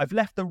me, look, I've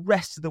left the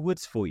rest of the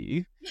woods for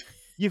you.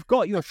 You've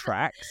got your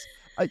tracks.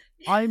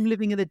 I'm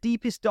living in the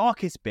deepest,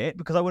 darkest bit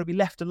because I want to be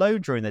left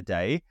alone during the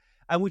day.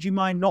 And would you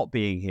mind not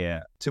being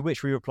here? To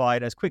which we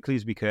replied as quickly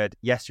as we could,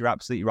 yes, you're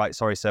absolutely right.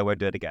 Sorry, sir, won't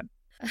do it again.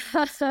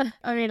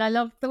 I mean, I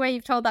love the way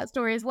you've told that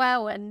story as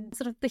well, and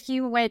sort of the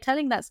human way of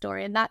telling that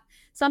story. And that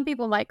some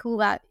people might call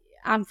that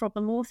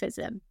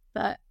anthropomorphism,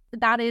 but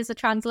that is a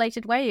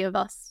translated way of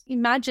us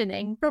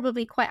imagining,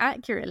 probably quite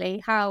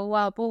accurately, how a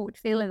wild boar would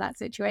feel in that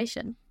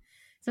situation.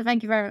 So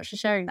thank you very much for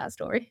sharing that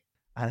story.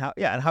 And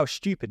how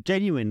stupid,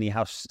 genuinely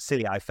how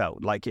silly I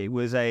felt. Like it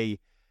was I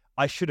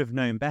should have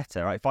known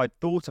better. Right? If I'd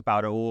thought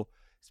about it or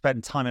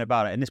spent time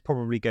about it, and this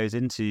probably goes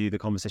into the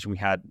conversation we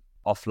had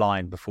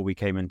offline before we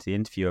came into the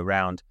interview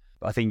around,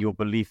 I think your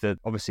belief that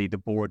obviously the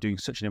boar are doing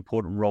such an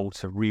important role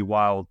to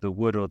rewild the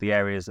wood or the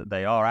areas that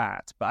they are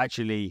at, but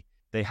actually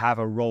they have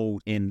a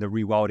role in the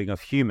rewilding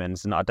of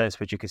humans. And I don't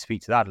suppose you could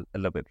speak to that a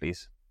little bit,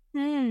 please.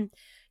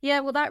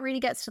 Yeah, well, that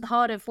really gets to the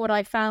heart of what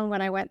I found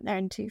when I went there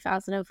in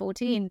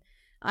 2014.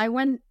 I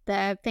went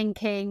there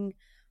thinking,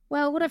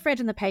 well, what I've read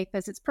in the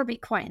papers, it's probably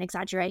quite an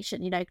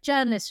exaggeration.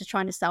 Journalists are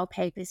trying to sell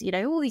papers,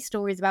 all these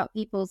stories about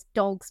people's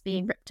dogs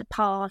being ripped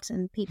apart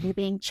and people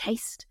being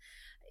chased.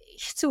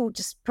 It's all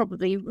just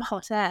probably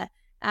hot air.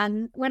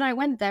 And when I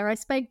went there, I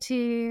spoke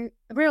to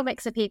a real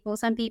mix of people,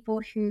 some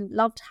people who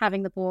loved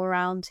having the boar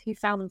around, who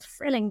found them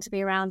thrilling to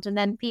be around, and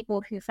then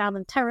people who found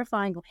them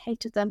terrifying or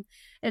hated them.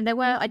 And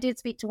I did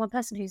speak to one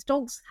person whose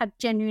dogs had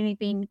genuinely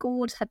been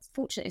gored, had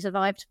fortunately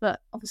survived, but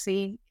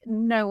obviously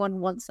no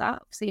one wants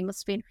that. Obviously it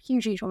must have been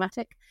hugely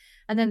traumatic.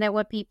 And then there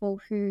were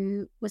people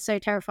who were so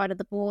terrified of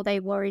the boar, they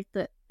worried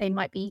that they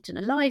might be eaten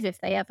alive if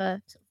they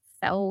ever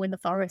fell in the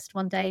forest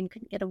one day and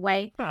couldn't get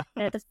away.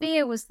 The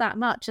fear was that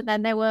much. And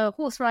then there were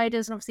horse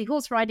riders, and obviously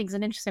horse riding is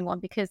an interesting one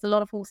because a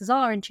lot of horses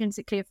are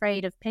intrinsically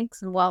afraid of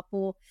pigs and wild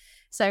boar.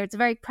 So it's a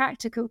very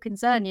practical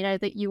concern,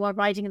 that you are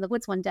riding in the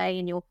woods one day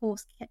and your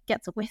horse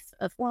gets a whiff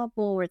of wild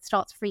boar, it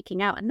starts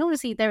freaking out. And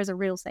obviously there is a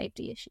real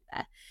safety issue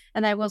there.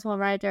 And there was one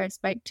rider I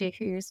spoke to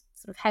whose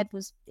sort of head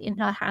was in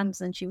her hands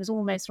and she was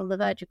almost on the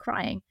verge of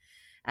crying.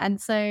 And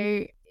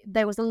so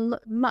there was a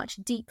much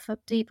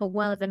deeper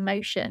well of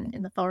emotion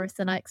in the forest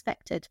than I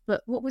expected.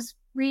 But what was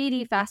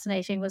really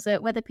fascinating was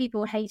that whether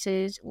people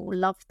hated or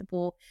loved the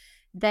boar,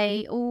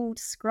 they all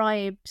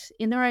described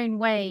in their own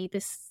way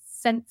this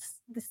sense,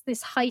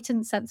 this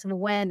heightened sense of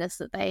awareness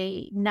that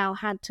they now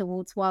had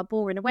towards wild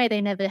boar in a way they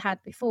never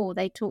had before.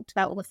 They talked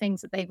about all the things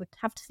that they would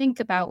have to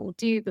think about or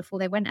do before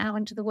they went out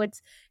into the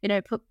woods,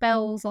 put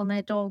bells on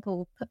their dog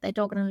or put their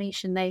dog on a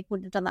leash, and they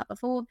wouldn't have done that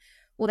before.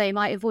 Or they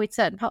might avoid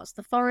certain parts of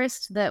the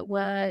forest that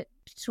were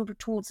sort of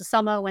towards the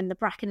summer when the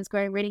bracken is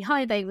growing really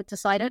high. They would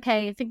decide,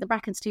 okay, I think the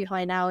bracken's too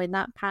high now in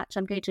that patch.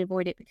 I'm going to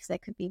avoid it because there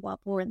could be wild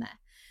boar in there.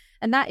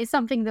 And that is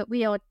something that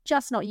we are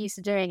just not used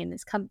to doing in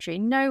this country.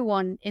 No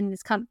one in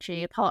this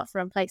country, apart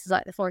from places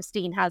like the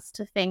Forestine, has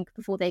to think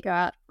before they go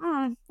out,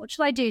 what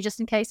should I do just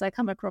in case I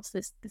come across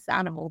this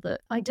animal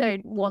that I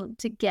don't want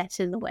to get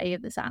in the way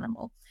of this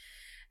animal.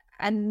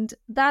 And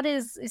that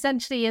is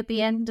essentially at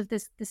the end of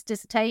this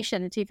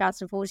dissertation in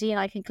 2014,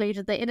 I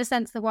concluded that in a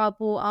sense, the wild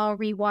boar are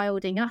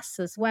rewilding us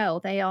as well.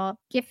 They are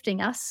gifting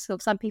us,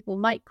 or some people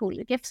might call it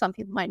a gift, some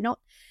people might not,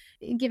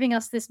 giving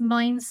us this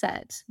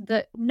mindset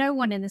that no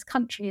one in this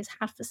country has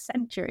had for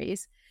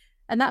centuries.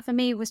 And that for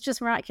me was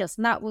just miraculous.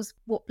 And that was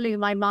what blew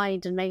my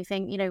mind and made me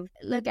think,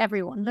 look,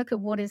 everyone, look at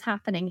what is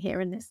happening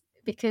here in this,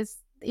 because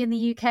in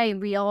the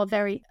UK, we are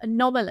very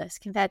anomalous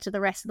compared to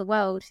the rest of the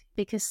world,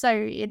 because so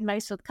in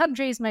most of the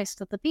countries, most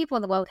of the people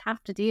in the world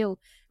have to deal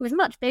with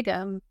much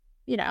bigger,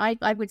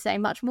 I would say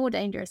much more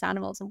dangerous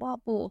animals than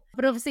wild boar.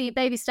 But obviously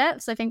baby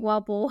steps, I think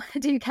wild boar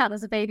do count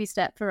as a baby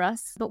step for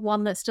us, but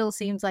one that still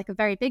seems like a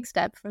very big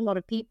step for a lot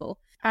of people.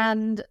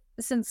 And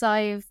since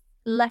I've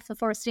left the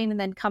Forestine and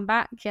then come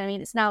back,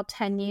 it's now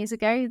 10 years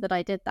ago that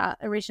I did that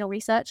original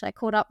research. I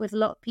caught up with a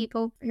lot of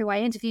people who I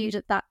interviewed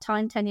at that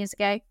time 10 years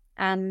ago.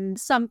 And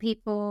some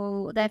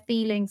people, their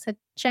feelings had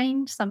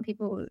changed. Some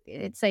people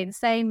would say the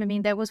same.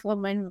 There was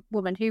one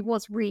woman who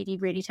was really,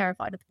 really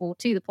terrified of the boar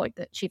to the point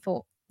that she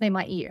thought they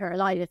might eat her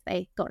alive if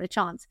they got a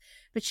chance.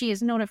 But she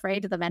is not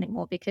afraid of them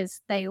anymore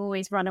because they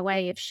always run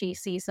away if she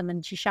sees them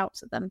and she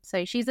shouts at them.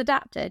 So she's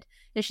adapted.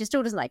 She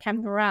still doesn't like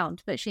having them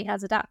around, but she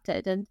has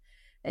adapted. And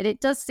it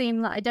does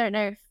seem that I don't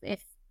know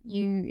if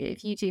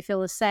if you two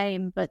feel the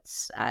same, but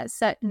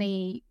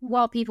certainly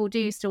while people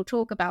do still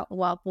talk about the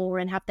wild boar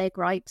and have their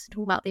gripes,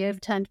 talk about the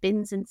overturned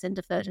bins in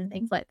Cinderford and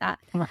things like that,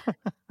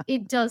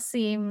 it does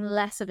seem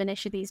less of an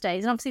issue these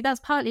days. And obviously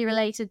that's partly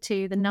related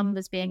to the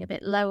numbers being a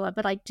bit lower,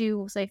 but I do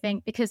also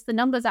think because the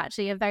numbers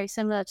actually are very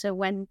similar to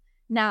when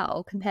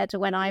now compared to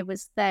when I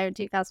was there in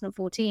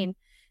 2014,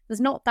 there's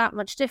not that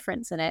much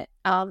difference in it.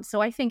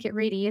 So I think it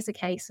really is a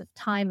case of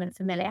time and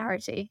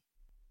familiarity.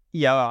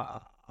 Yeah,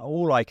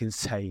 all I can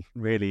say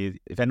really is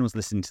if anyone's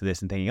listening to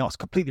this and thinking, oh, it's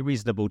completely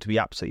reasonable to be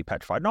absolutely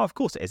petrified. No, of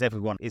course it is.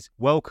 Everyone is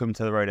welcome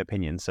to their own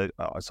opinion. So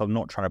I'm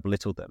not trying to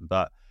belittle them.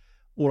 But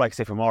all I can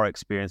say from our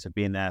experience of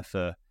being there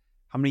for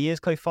how many years,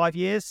 Chloe? 5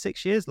 years,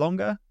 6 years,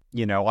 longer?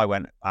 You know, I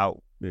went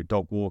out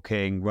dog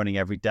walking, running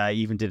every day,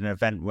 even did an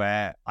event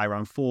where I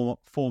ran 4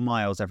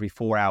 miles every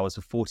 4 hours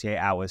for 48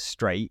 hours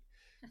straight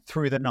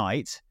through the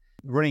night,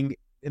 running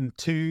in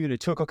 2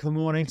 o'clock in the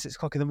morning, 6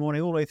 o'clock in the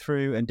morning, all the way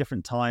through and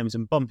different times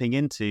and bumping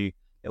into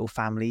little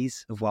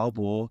families of wild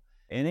boar.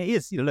 And it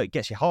is, look, it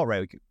gets your heart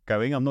rate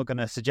going. I'm not going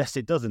to suggest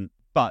it doesn't,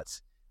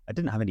 but I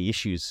didn't have any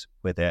issues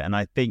with it. And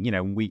I think,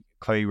 when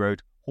Chloe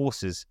rode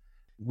horses,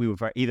 we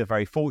were either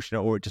very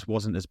fortunate or it just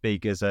wasn't as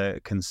big as a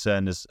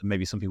concern as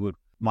maybe some people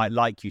might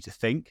like you to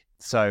think.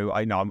 So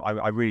I know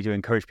I really do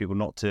encourage people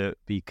not to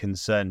be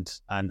concerned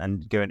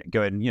and go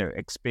and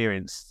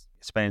experience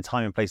spending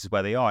time in places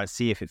where they are and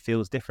see if it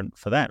feels different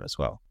for them as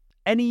well.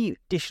 Any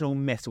additional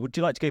myths, or would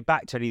you like to go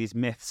back to any of these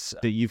myths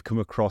that you've come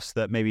across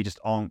that maybe just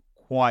aren't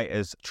quite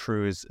as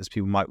true as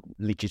people might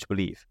lead you to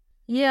believe?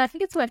 Yeah, I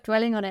think it's worth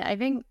dwelling on it. I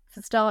think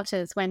for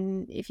starters,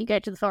 if you go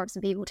to the forest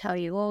and people tell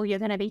you, oh, you're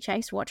going to be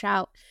chased, watch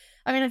out.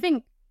 I mean, I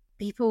think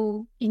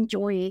people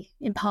enjoy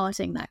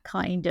imparting that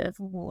kind of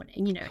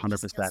warning,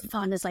 100%. It's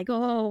fun. It's like,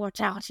 oh,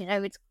 watch out,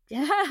 it's,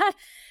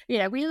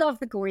 we love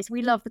the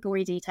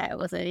gory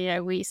details, so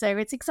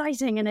it's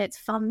exciting and it's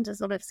fun to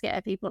sort of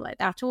scare people like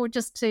that, or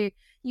just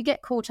you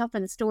get caught up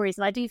in the stories.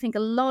 And I do think a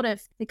lot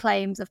of the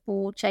claims of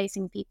boar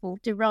chasing people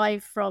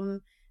derive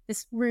from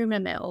this rumor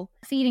mill,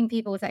 feeding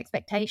people with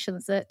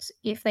expectations that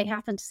if they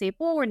happen to see a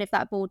boar and if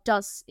that boar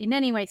does in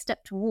any way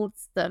step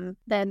towards them,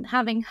 then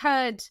having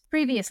heard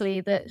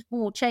previously that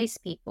boar chase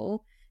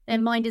people, their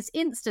mind is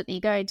instantly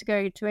going to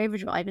go to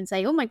overdrive and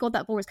say, oh my God,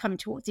 that boar is coming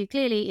towards you.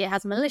 Clearly it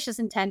has malicious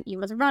intent. You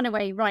must run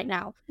away right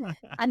now.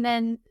 And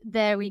then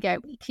there we go.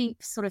 We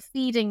keep sort of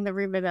feeding the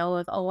rumor mill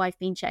of, oh, I've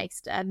been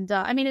chased. And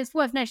it's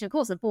worth noting, of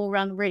course, a boar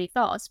run really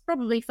fast,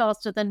 probably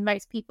faster than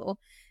most people.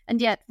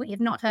 And yet we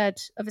have not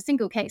heard of a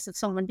single case of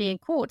someone being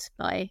caught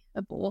by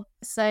a boar.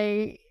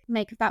 So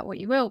make of that what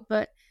you will.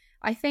 But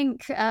I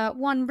think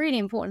one really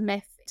important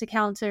myth to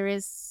counter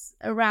is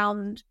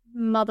around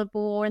mother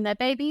boar and their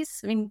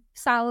babies. I mean,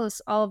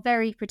 sows are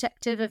very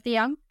protective of the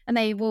young, and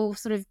they will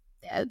sort of,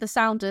 the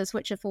sounders,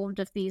 which are formed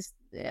of these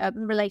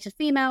related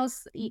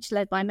females, each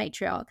led by a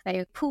matriarch,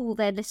 they pool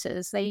their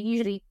litters. They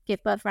usually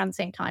give birth around the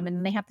same time,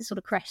 and they have this sort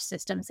of creche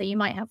system. So you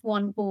might have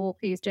one boar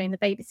who's doing the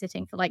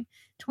babysitting for like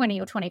 20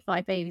 or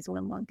 25 babies all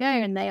in one go,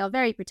 and they are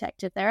very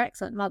protective. They're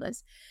excellent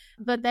mothers.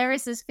 But there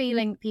is this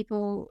feeling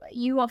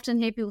you often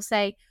hear people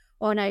say,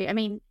 oh no, I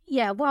mean,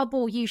 yeah, wild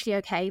boar usually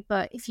okay,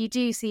 but if you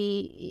do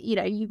see,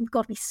 you've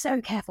got to be so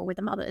careful with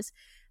the mothers.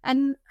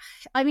 And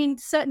I mean,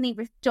 certainly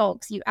with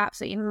dogs, you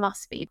absolutely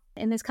must be.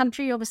 In this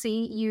country,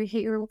 obviously, you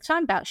hear all the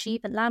time about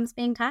sheep and lambs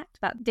being attacked,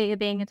 about deer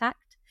being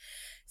attacked.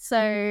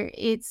 So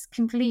it's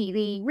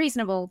completely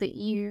reasonable that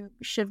you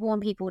should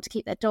warn people to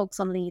keep their dogs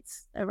on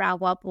leads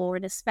around wild boar,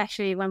 and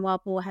especially when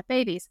wild boar have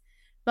babies.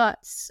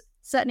 But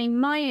certainly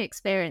my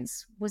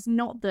experience was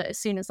not that as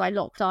soon as I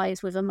locked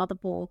eyes with a mother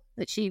boar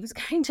that she was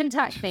going to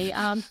attack me.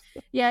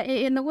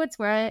 In the woods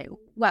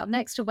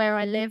next to where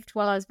I lived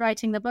while I was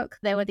writing the book,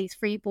 there were these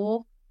free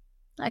boar.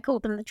 I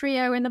called them the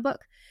trio in the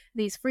book,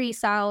 these free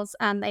sows,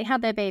 and they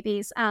had their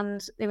babies.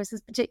 And it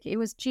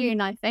was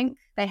June, I think.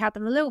 They had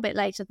them a little bit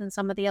later than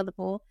some of the other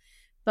boar.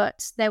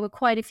 But there were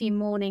quite a few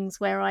mornings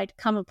where I'd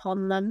come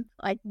upon them,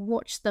 I'd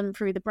watch them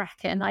through the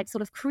bracken, I'd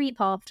sort of creep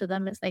after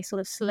them as they sort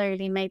of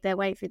slowly made their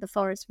way through the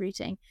forest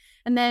routing.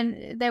 And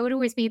then there would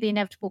always be the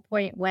inevitable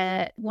point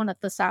where one of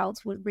the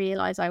sows would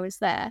realise I was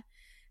there,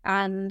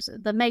 and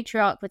the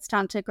matriarch would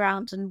stand her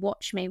ground and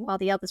watch me while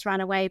the others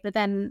ran away. But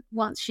then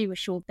once she was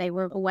sure they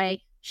were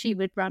away, she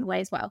would run away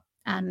as well.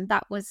 And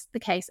that was the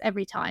case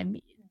every time.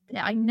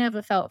 I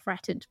never felt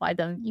threatened by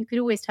them. You could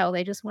always tell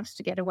they just wanted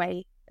to get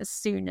away as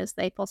soon as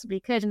they possibly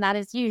could. And that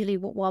is usually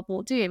what wild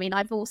boar do. I mean,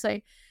 I've also,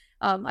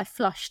 I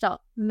flushed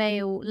up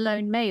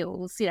lone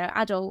males,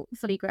 adult,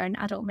 fully grown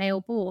adult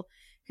male boar,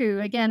 who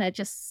again are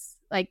just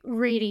like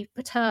really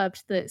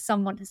perturbed that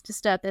someone has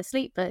disturbed their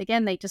sleep. But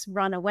again, they just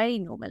run away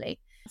normally.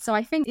 So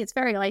I think it's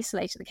very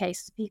isolated, the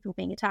case of people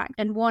being attacked.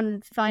 And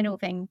one final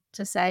thing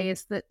to say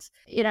is that,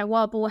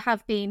 wild boar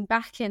have been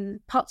back in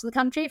parts of the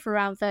country for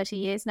around 30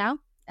 years now.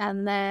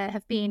 And there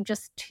have been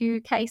just 2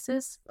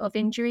 cases of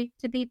injury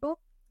to people,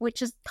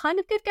 which is kind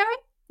of good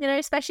going,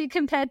 especially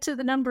compared to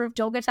the number of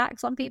dog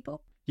attacks on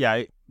people.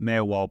 Yeah,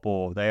 male wild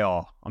boar, they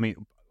are,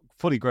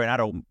 fully grown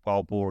adult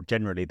wild boar,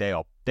 generally, they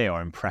are they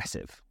are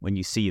impressive. When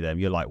you see them,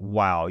 you're like,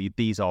 wow,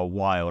 these are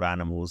wild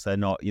animals. They're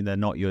not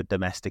your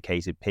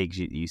domesticated pigs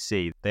you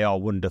see. They are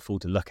wonderful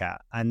to look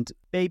at. And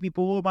baby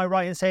boar, am I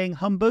right in saying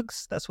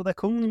humbugs? That's what they're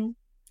called?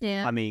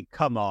 Yeah. I mean,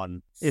 come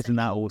on. Isn't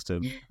that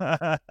awesome?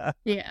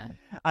 Yeah.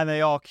 And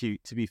they are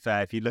cute, to be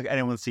fair. If you look,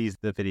 anyone sees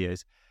the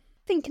videos.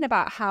 Thinking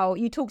about how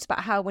you talked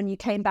about how when you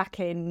came back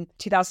in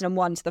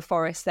 2001 to the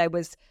forest, there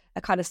was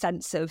a kind of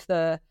sense of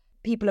the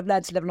people have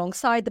learned to live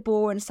alongside the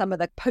boar, and some of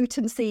the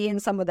potency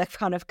and some of the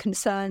kind of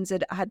concerns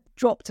had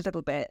dropped a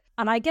little bit.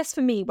 And I guess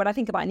for me, when I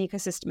think about an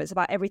ecosystem, it's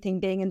about everything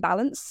being in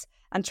balance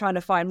and trying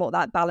to find what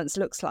that balance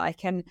looks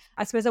like. And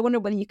I suppose I wonder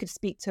whether you could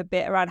speak to a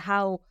bit around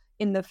how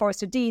in the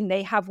Forest of Dean,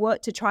 they have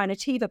worked to try and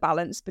achieve a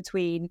balance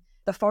between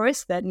the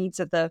forest, the needs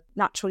of the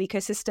natural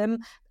ecosystem,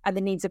 and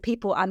the needs of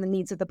people and the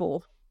needs of the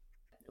boar.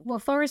 Well,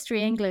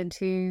 Forestry England,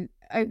 who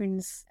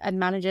owns and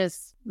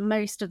manages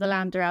most of the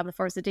land around the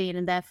Forest of Dean,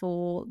 and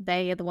therefore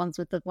they are the ones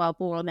with the wild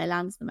boar on their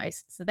lands the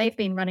most. So they've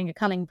been running a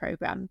culling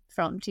programme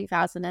from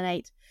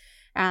 2008.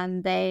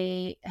 And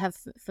they have,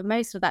 for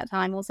most of that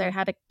time, also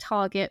had a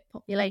target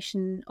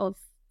population of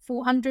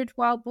 400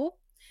 wild boar.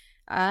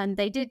 And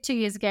they did 2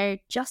 years ago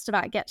just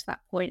about get to that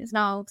point. It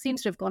now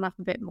seems to have gone up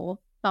a bit more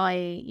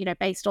by,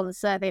 based on the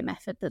survey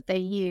method that they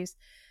use.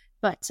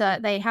 But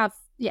they have,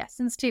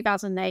 since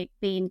 2008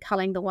 been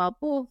culling the wild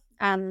boar.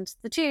 And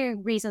the two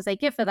reasons they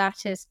give for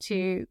that is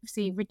to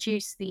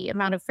reduce the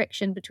amount of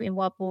friction between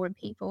wild boar and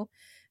people.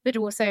 But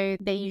also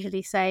they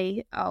usually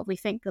say, we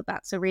think that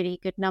that's a really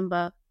good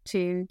number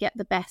to get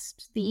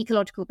the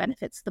ecological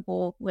benefits of the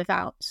boar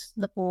without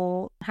the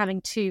boar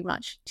having too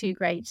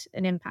great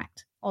an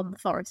impact on the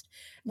forest,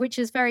 which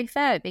is very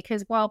fair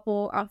because wild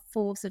boar are a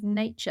force of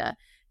nature.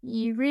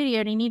 You really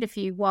only need a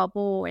few wild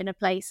boar in a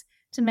place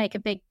to make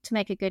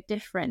a good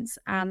difference.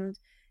 And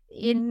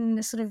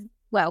in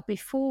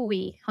before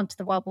we hunted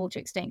the wild boar to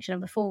extinction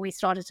and before we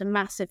started to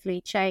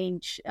massively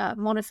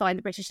modify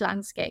the British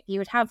landscape, you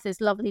would have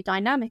this lovely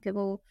dynamic of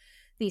all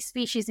these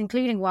species,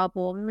 including wild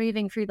boar,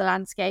 moving through the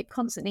landscape,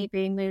 constantly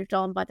being moved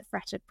on by the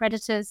threat of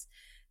predators.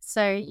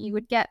 So you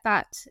would get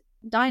that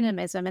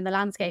dynamism in the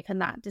landscape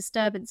and that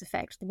disturbance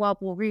effect, the wild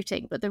boar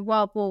rooting, but the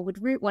wild boar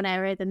would root one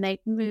area, then they'd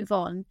move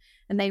on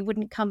and they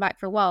wouldn't come back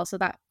for a while, so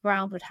that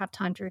ground would have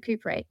time to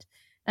recuperate.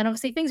 And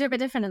obviously things are a bit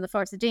different in the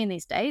Forest of Dean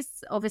these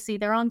days. Obviously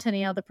there aren't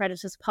any other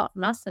predators apart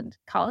from us and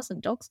cars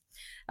and dogs.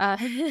 I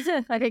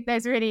think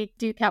those really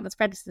do count as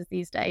predators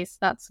these days.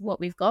 That's what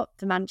we've got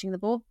for managing the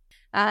boar.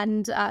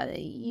 And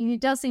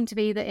it does seem to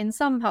be that in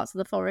some parts of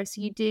the forest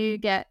you do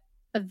get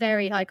a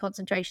very high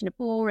concentration of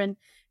boar, and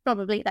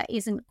probably that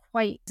isn't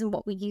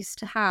what we used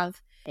to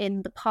have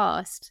in the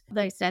past,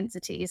 those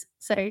densities.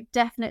 So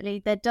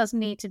definitely there does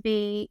need to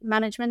be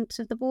management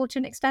of the boar to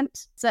an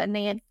extent.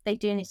 Certainly they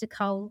do need to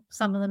cull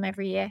some of them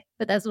every year,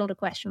 but there's a lot of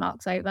question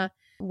marks over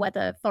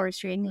whether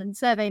Forestry England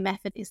survey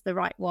method is the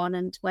right one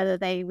and whether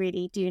they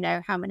really do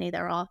know how many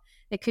there are.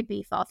 There could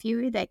be far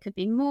fewer, there could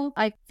be more.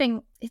 I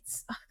think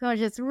it's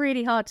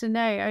really hard to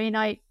know. I mean,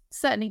 I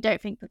certainly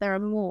don't think that there are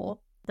more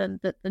than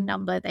the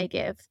number they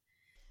give.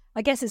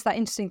 I guess it's that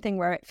interesting thing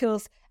where it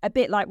feels a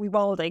bit like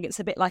rewilding. It's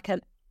a bit like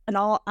an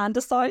art and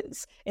a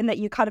science in that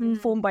you're kind of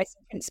informed by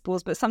some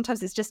principles, but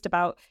sometimes it's just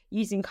about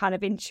using kind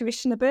of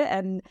intuition a bit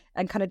and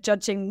kind of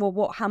judging,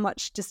 how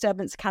much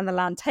disturbance can the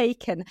land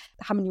take and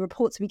how many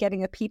reports are we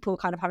getting of people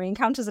kind of having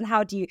encounters, and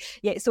how do you,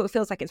 it sort of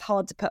feels like it's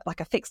hard to put like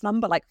a fixed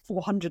number like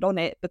 400 on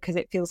it because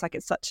it feels like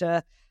it's such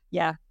a,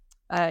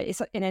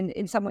 it's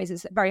in some ways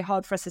it's very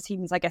hard for us as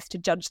humans, I guess, to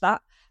judge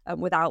that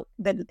without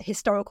the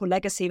historical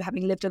legacy of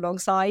having lived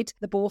alongside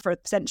the boar for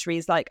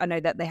centuries, like I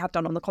know that they have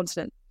done on the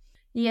continent.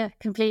 Yeah,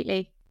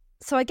 completely.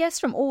 So I guess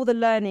from all the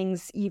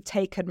learnings you've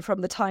taken from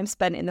the time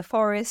spent in the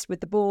forest with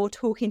the boar,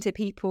 talking to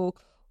people,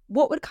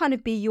 what would kind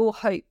of be your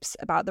hopes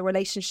about the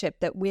relationship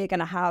that we're going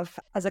to have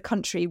as a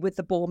country with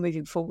the boar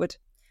moving forward?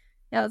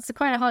 Yeah, it's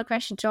quite a hard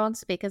question to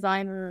answer because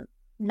I'm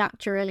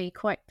naturally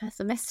quite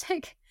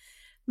pessimistic.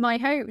 My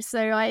hopes,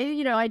 so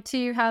I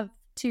do have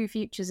two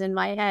futures in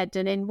my head,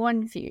 and in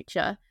one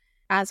future,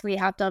 as we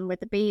have done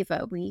with the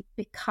beaver, we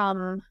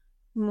become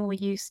more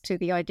used to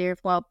the idea of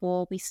wild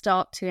boar. We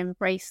start to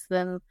embrace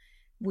them.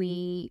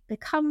 We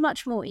become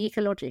much more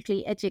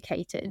ecologically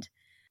educated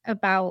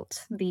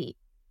about the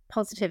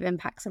positive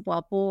impacts of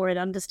wild boar and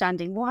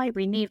understanding why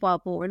we need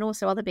wild boar and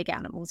also other big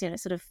animals,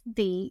 sort of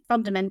the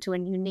fundamental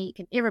and unique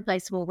and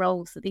irreplaceable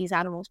roles that these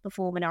animals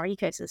perform in our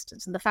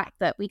ecosystems, and the fact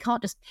that we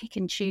can't just pick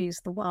and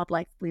choose the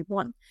wildlife we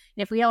want.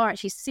 And if we are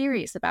actually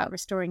serious about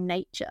restoring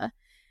nature,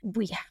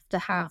 we have to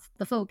have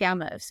the full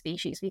gamut of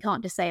species. We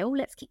can't just say,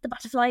 let's keep the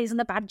butterflies and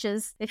the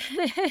badgers. It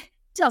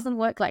doesn't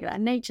work like that.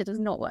 Nature does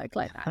not work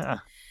like that.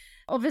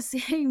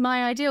 Obviously,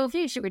 my ideal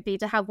future would be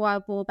to have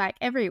wild boar back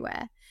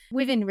everywhere,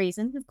 within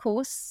reason, of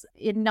course,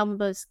 in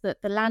numbers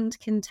that the land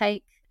can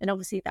take. And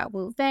obviously that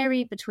will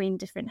vary between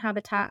different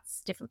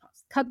habitats, different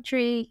parts of the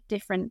country,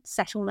 different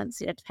settlements,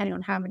 depending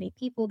on how many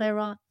people there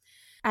are.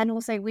 And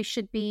also we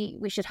should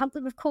hunt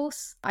them, of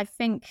course. I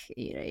think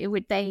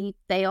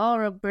they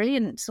are a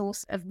brilliant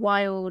source of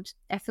wild,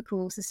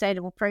 ethical,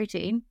 sustainable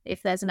protein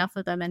if there's enough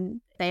of them and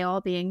they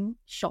are being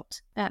shot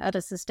at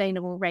a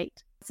sustainable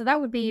rate. So that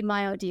would be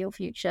my ideal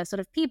future, sort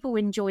of people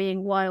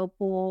enjoying wild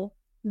boar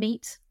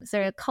meat,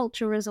 so a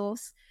cultural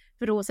resource,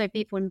 but also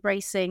people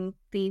embracing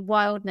the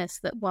wildness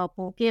that wild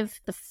boar give,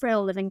 the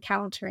thrill of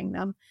encountering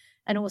them,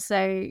 and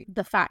also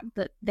the fact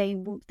that they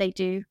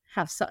do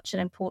have such an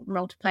important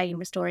role to play in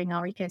restoring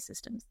our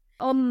ecosystems.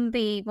 On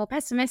the more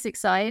pessimistic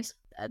side,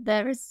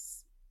 there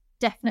is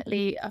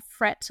definitely a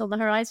threat on the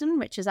horizon,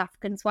 which is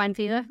African swine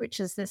fever, which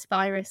is this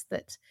virus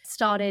that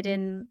started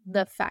in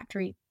the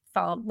factory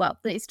farm. Well,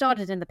 it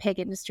started in the pig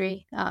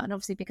industry, and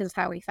obviously because of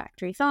how we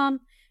factory farm,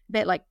 a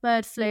bit like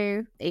bird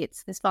flu,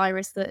 it's this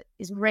virus that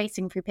is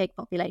racing through pig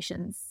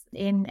populations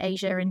in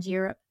Asia and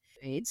Europe.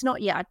 It's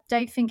not yet. I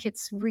don't think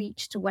it's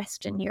reached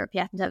Western Europe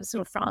yet in terms of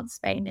sort of France,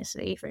 Spain,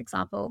 Italy, for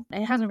example.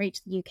 It hasn't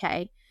reached the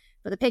UK,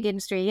 but the pig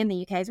industry in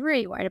the UK is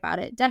really worried about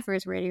it. DEFRA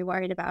is really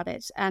worried about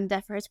it. And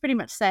DEFRA has pretty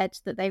much said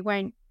that they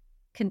won't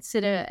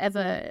consider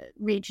ever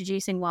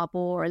reintroducing wild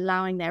boar or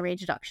allowing their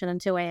reintroduction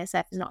until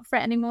ASF is not a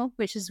threat anymore,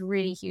 which is a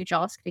really huge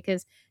ask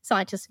because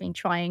scientists have been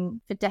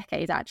trying for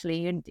decades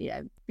actually and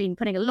been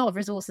putting a lot of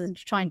resources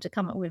into trying to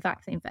come up with a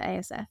vaccine for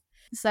ASF.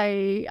 So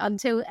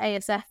until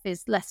ASF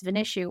is less of an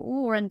issue,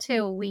 or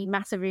until we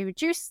massively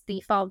reduce the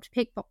farmed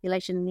pig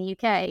population in the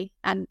UK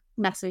and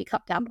massively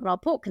cut down on our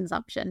pork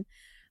consumption,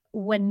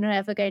 we're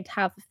never going to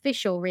have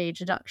official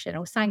reintroduction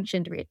or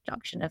sanctioned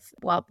reintroduction of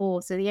wild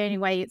boar. So the only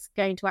way it's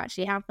going to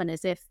actually happen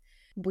is if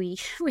we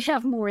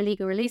have more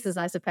illegal releases,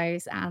 I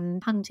suppose,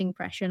 and hunting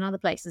pressure in other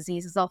places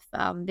eases off.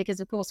 Because,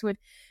 of course, with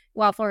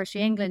Wild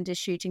Forestry England is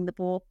shooting the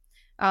boar,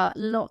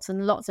 lots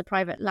and lots of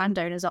private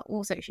landowners are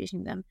also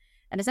shooting them.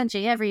 And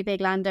essentially every big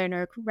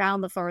landowner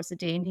around the Forest of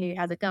Dean who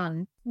has a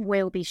gun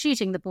will be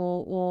shooting the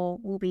boar or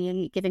will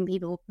be giving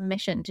people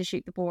permission to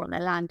shoot the boar on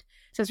their land.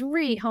 So it's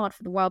really hard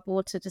for the wild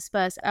boar to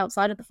disperse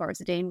outside of the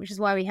Forest of Dean, which is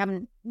why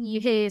you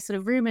hear sort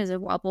of rumours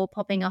of wild boar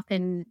popping up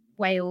in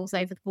Wales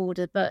over the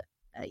border. But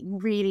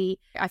really,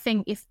 I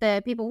think if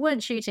the people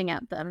weren't shooting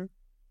at them,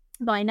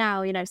 by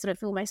now, sort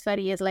of almost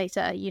 30 years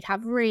later, you'd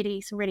have some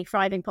really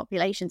thriving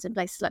populations in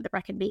places like the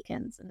Brecon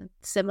Beacons and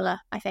similar,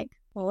 I think.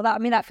 Well,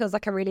 that feels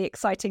like a really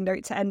exciting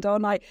note to end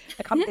on. I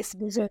have this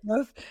vision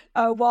of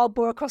wild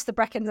boar across the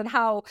Brecons and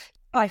how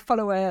I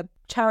follow a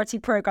charity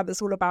program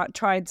that's all about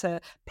trying to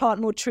plant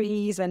more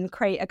trees and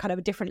create a kind of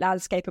a different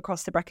landscape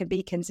across the Brecon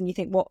Beacons. And you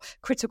think what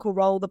critical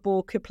role the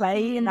boar could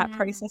play in that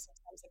process in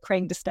terms of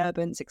creating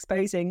disturbance,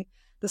 exposing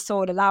the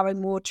soil,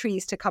 allowing more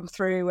trees to come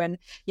through, and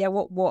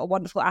what a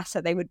wonderful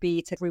asset they would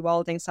be to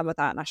rewilding some of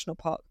that national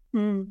park.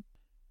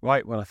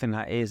 Right, well, I think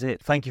that is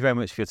it. Thank you very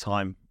much for your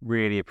time.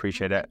 Really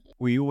appreciate it.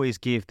 We always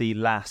give the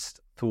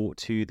last thought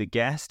to the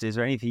guest. Is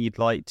there anything you'd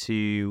like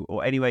to,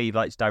 or any way you'd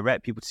like to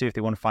direct people to if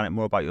they want to find out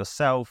more about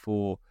yourself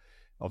or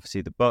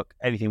obviously the book?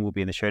 Anything will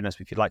be in the show notes.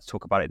 If you'd like to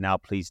talk about it now,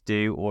 please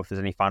do. Or if there's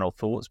any final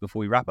thoughts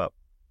before we wrap up.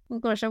 Oh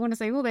gosh, I want to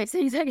say all those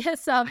things, I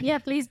guess.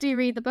 Please do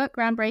read the book,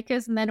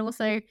 Groundbreakers. And then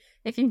also,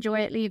 if you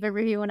enjoy it, leave a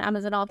review on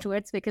Amazon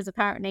afterwards, because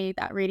apparently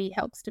that really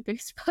helps to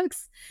boost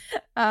books.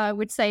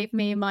 Would save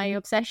me my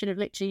obsession of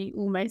literally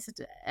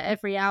almost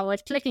every hour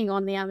clicking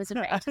on the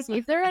Amazon page to see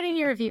if there are any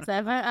new reviews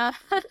there. But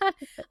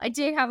I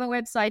do have a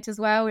website as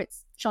well.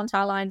 It's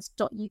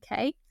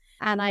chantallyons.uk.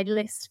 And I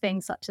list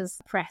things such as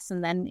press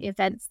and then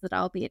events that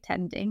I'll be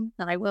attending.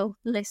 And I will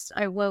note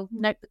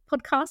the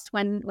podcast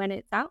when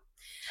it's out.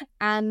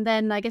 And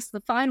then I guess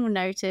the final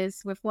note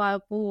is with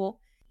wild boar,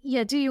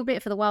 do your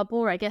bit for the wild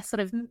boar, I guess,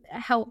 sort of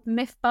help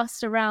myth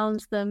bust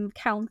around them,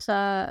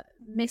 counter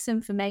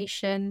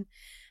misinformation,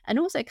 and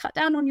also cut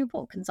down on your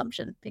pork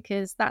consumption,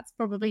 because that's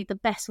probably the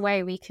best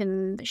way we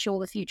can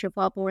ensure the future of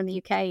wild boar in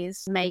the UK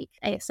is make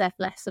ASF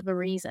less of a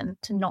reason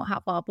to not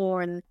have wild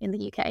boar in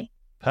the UK.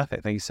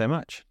 Perfect. Thank you so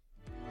much.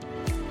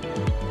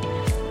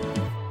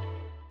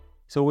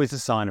 It's always a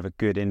sign of a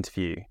good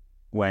interview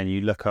when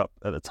you look up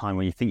at the time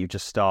when you think you've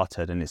just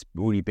started and it's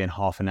already been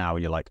half an hour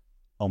and you're like,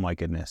 oh my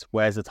goodness,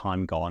 where's the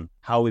time gone?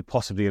 How are we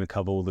possibly going to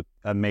cover all the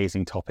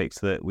amazing topics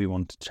that we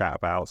want to chat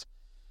about?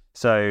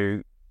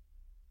 So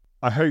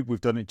I hope we've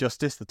done it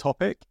justice, the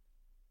topic.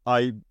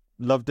 I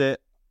loved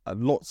it.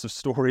 Lots of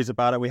stories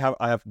about it.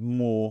 I have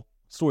more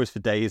stories for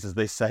days, as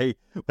they say,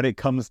 when it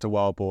comes to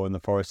wild boar in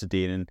the Forest of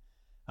Dean, and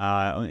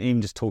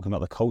even just talking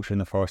about the culture in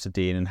the Forest of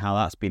Dean and how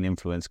that's been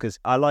influenced. Because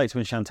I liked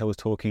when Chantal was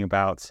talking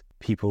about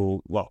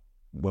people,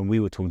 when we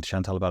were talking to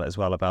Chantal about it as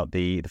well, about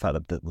the fact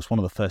that that was one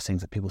of the first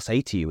things that people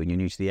say to you when you're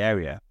new to the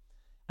area.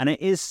 And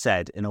it is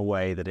said in a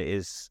way that it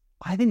is,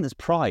 I think there's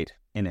pride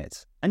in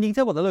it. And you can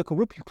tell what the local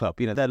rugby club,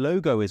 their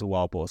logo is a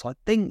wild boar. So I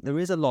think there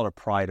is a lot of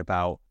pride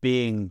about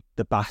being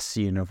the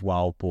bastion of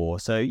wild boar.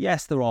 So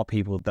yes, there are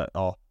people that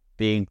are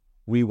being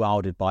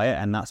rewilded by it,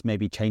 and that's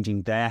maybe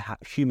changing their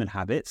human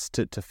habits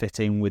to fit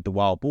in with the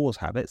wild boar's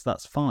habits.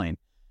 That's fine.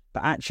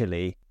 But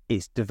actually,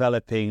 it's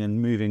developing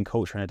and moving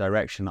culture in a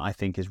direction that I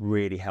think is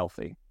really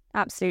healthy.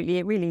 Absolutely.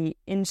 It really,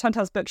 in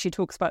Chantal's book, she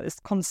talks about this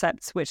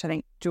concept, which I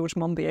think George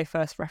Monbiot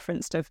first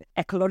referenced, of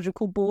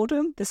ecological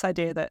boredom, this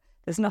idea that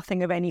there's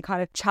nothing of any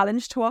kind of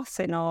challenge to us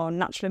in our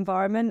natural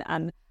environment.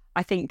 And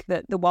I think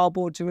that the wild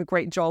boar do a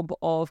great job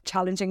of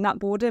challenging that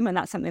boredom. And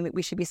that's something that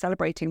we should be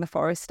celebrating the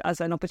forest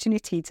as an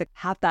opportunity to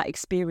have that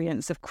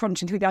experience of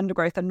crunching through the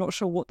undergrowth. I'm not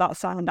sure what that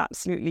sound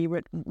absolutely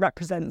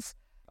represents.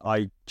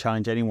 I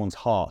challenge anyone's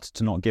heart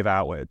to not give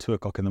out at 2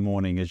 o'clock in the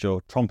morning as you're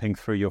tromping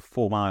through your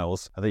 4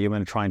 miles that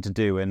you're trying to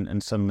do,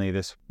 and suddenly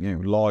this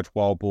large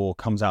wild boar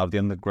comes out of the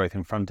undergrowth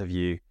in front of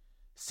you,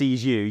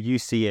 sees you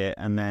see it,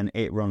 and then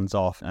it runs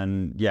off,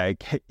 and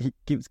it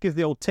gives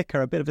the old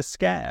ticker a bit of a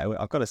scare,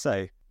 I've got to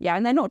say. Yeah,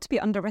 and they're not to be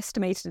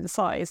underestimated in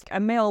size. A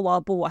male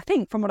wild boar, I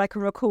think, from what I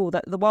can recall,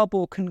 that the wild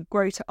boar can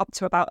grow to up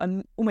to about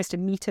almost a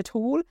metre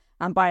tall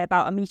and by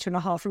about 1.5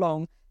 metres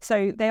long.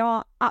 So they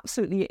are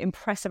absolutely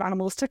impressive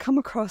animals to come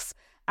across,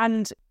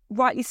 and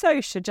rightly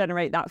so should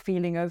generate that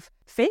feeling of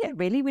fear,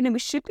 really. We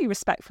should be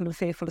respectful and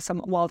fearful of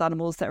some wild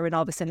animals that are in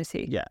our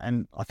vicinity. Yeah,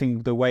 and I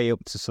think the way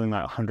up to something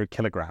like 100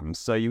 kilograms.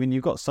 So when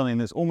you've got something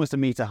that's almost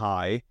 1 metre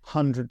high,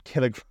 100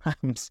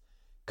 kilograms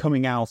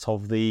coming out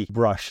of the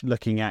brush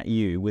looking at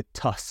you with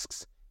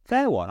tusks.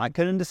 Fair one. I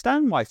can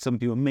understand why some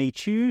people may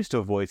choose to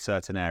avoid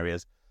certain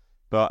areas.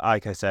 But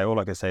like I say, all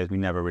I can say is we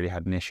never really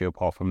had an issue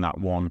apart from that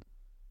one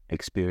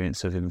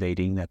experience of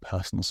invading their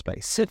personal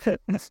space.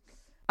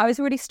 I was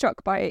really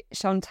struck by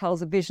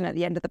Chantal's vision at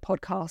the end of the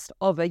podcast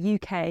of a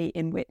UK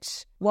in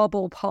which wild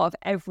boar are part of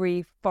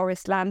every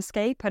forest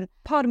landscape. And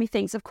part of me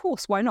thinks, of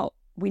course, why not?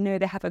 We know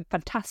they have a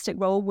fantastic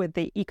role with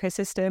the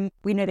ecosystem.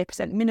 We know they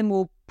present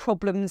minimal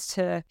problems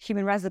to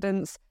human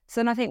residents.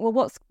 So then I think, well,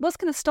 what's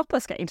going to stop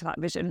us getting to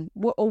that vision?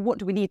 What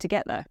do we need to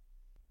get there?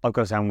 I've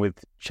got to sound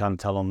with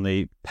Chantal on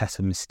the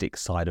pessimistic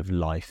side of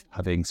life,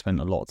 having spent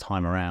a lot of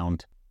time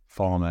around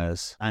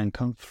farmers, and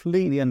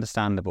completely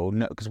understandable,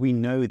 because we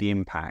know the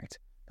impact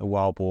a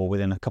wild boar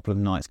within a couple of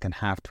nights can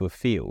have to a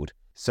field.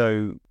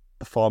 So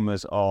the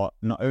farmers are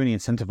not only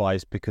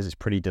incentivized because it's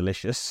pretty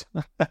delicious,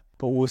 but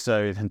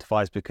also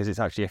incentivized because it's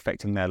actually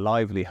affecting their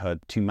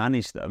livelihood to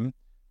manage them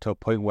to a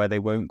point where they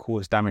won't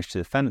cause damage to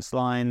the fence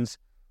lines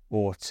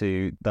or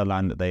to the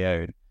land that they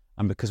own.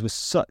 And because we're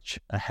such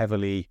a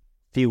heavily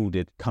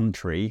fielded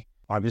country,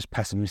 I'm just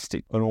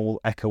pessimistic and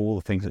echo all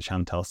the things that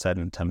Chantal said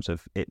in terms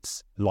of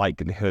its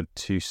likelihood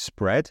to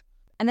spread.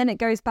 And then it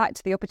goes back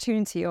to the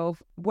opportunity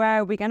of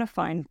where are we going to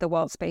find the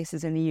wild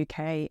spaces in the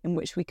UK in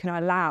which we can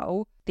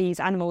allow these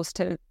animals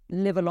to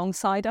live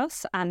alongside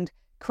us and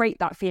create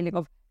that feeling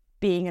of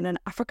being in an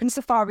African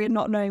safari and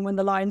not knowing when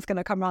the lion's going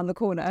to come around the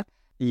corner.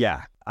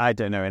 Yeah, I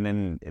don't know. And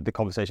then the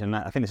conversation,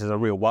 I think this is a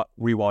real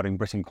rewilding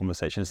Britain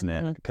conversation, isn't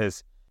it? Mm-hmm.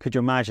 Because could you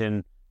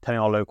imagine telling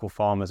our local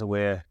farmers that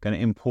we're going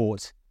to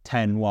import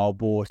 10 wild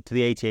boar to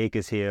the 80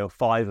 acres here,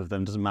 5 of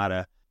them, doesn't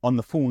matter, on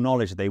the full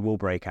knowledge that they will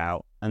break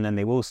out and then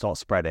they will start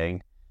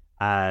spreading,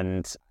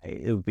 and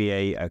it would be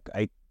a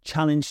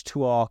challenge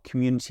to our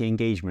community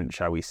engagement,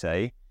 shall we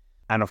say.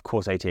 And of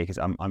course 80 acres,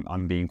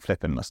 I'm being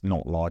flippant, that's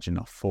not large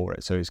enough for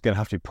it. So it's going to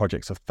have to be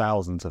projects of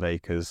thousands of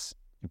acres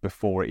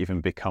before it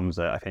even becomes,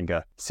 I think,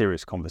 a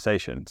serious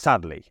conversation,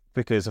 sadly,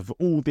 because of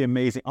all the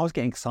amazing... I was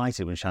getting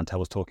excited when Chantal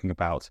was talking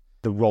about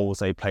the roles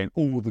they play and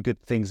all the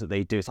good things that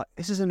they do. It's like,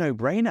 this is a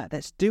no-brainer,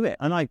 let's do it.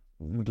 And I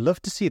would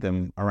love to see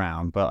them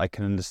around, but I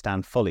can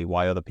understand fully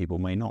why other people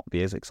may not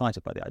be as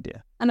excited by the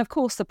idea. And of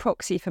course, the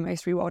proxy for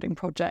most rewilding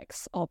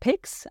projects are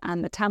pigs,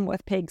 and the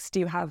Tamworth pigs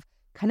do have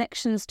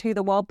connections to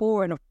the wild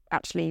boar. And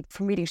actually,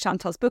 from reading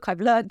Chantal's book, I've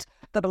learned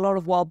that a lot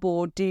of wild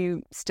boar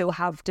do still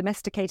have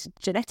domesticated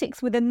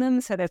genetics within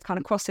them. So there's kind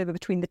of crossover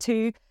between the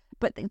two.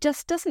 But it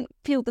just doesn't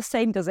feel the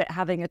same, does it,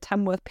 having a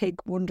Tamworth pig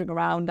wandering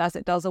around as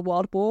it does a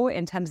wild boar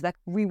in terms of that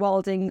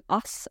rewilding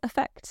us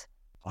effect?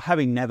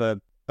 Having never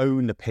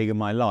owned a pig in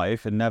my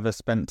life and never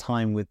spent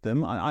time with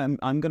them,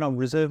 I'm going to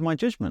reserve my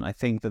judgment. I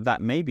think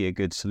that may be a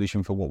good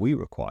solution for what we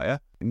require.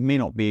 It may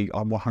not be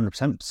a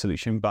 100%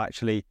 solution, but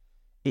actually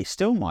it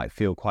still might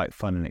feel quite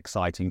fun and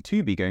exciting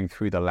to be going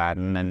through the land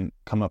and then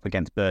come up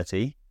against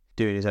Bertie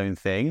doing his own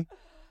thing.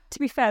 To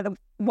be fair,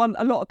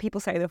 a lot of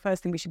people say the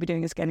first thing we should be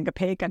doing is getting a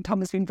pig, and Tom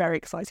has been very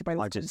excited by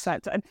this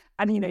concept.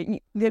 And you know,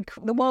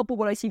 the wild boar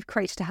ones you've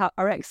created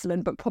are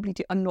excellent, but probably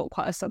are not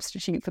quite a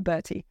substitute for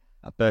Bertie.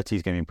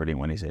 Bertie's going to be brilliant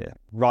when he's here.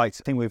 Right,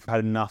 I think we've had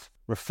enough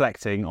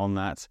reflecting on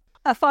that.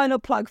 A final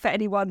plug for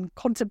anyone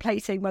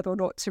contemplating whether or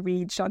not to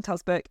read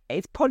Chantal's book.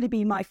 It's probably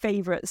been my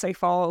favourite so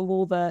far of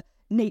all the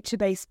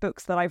nature-based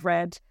books that I've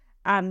read,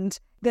 and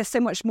there's so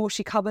much more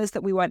she covers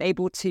that we weren't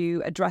able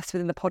to address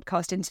within the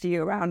podcast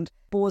interview around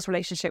boar's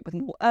relationship with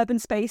more urban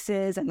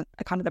spaces and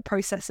kind of the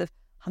process of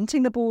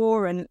hunting the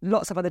boar and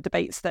lots of other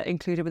debates that are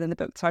included within the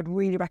book. So I'd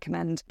really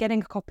recommend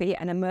getting a copy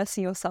and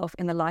immersing yourself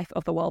in the life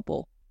of the wild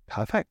boar.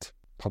 Perfect.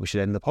 Probably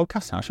should end the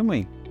podcast now, shouldn't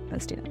we?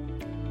 Let's do that.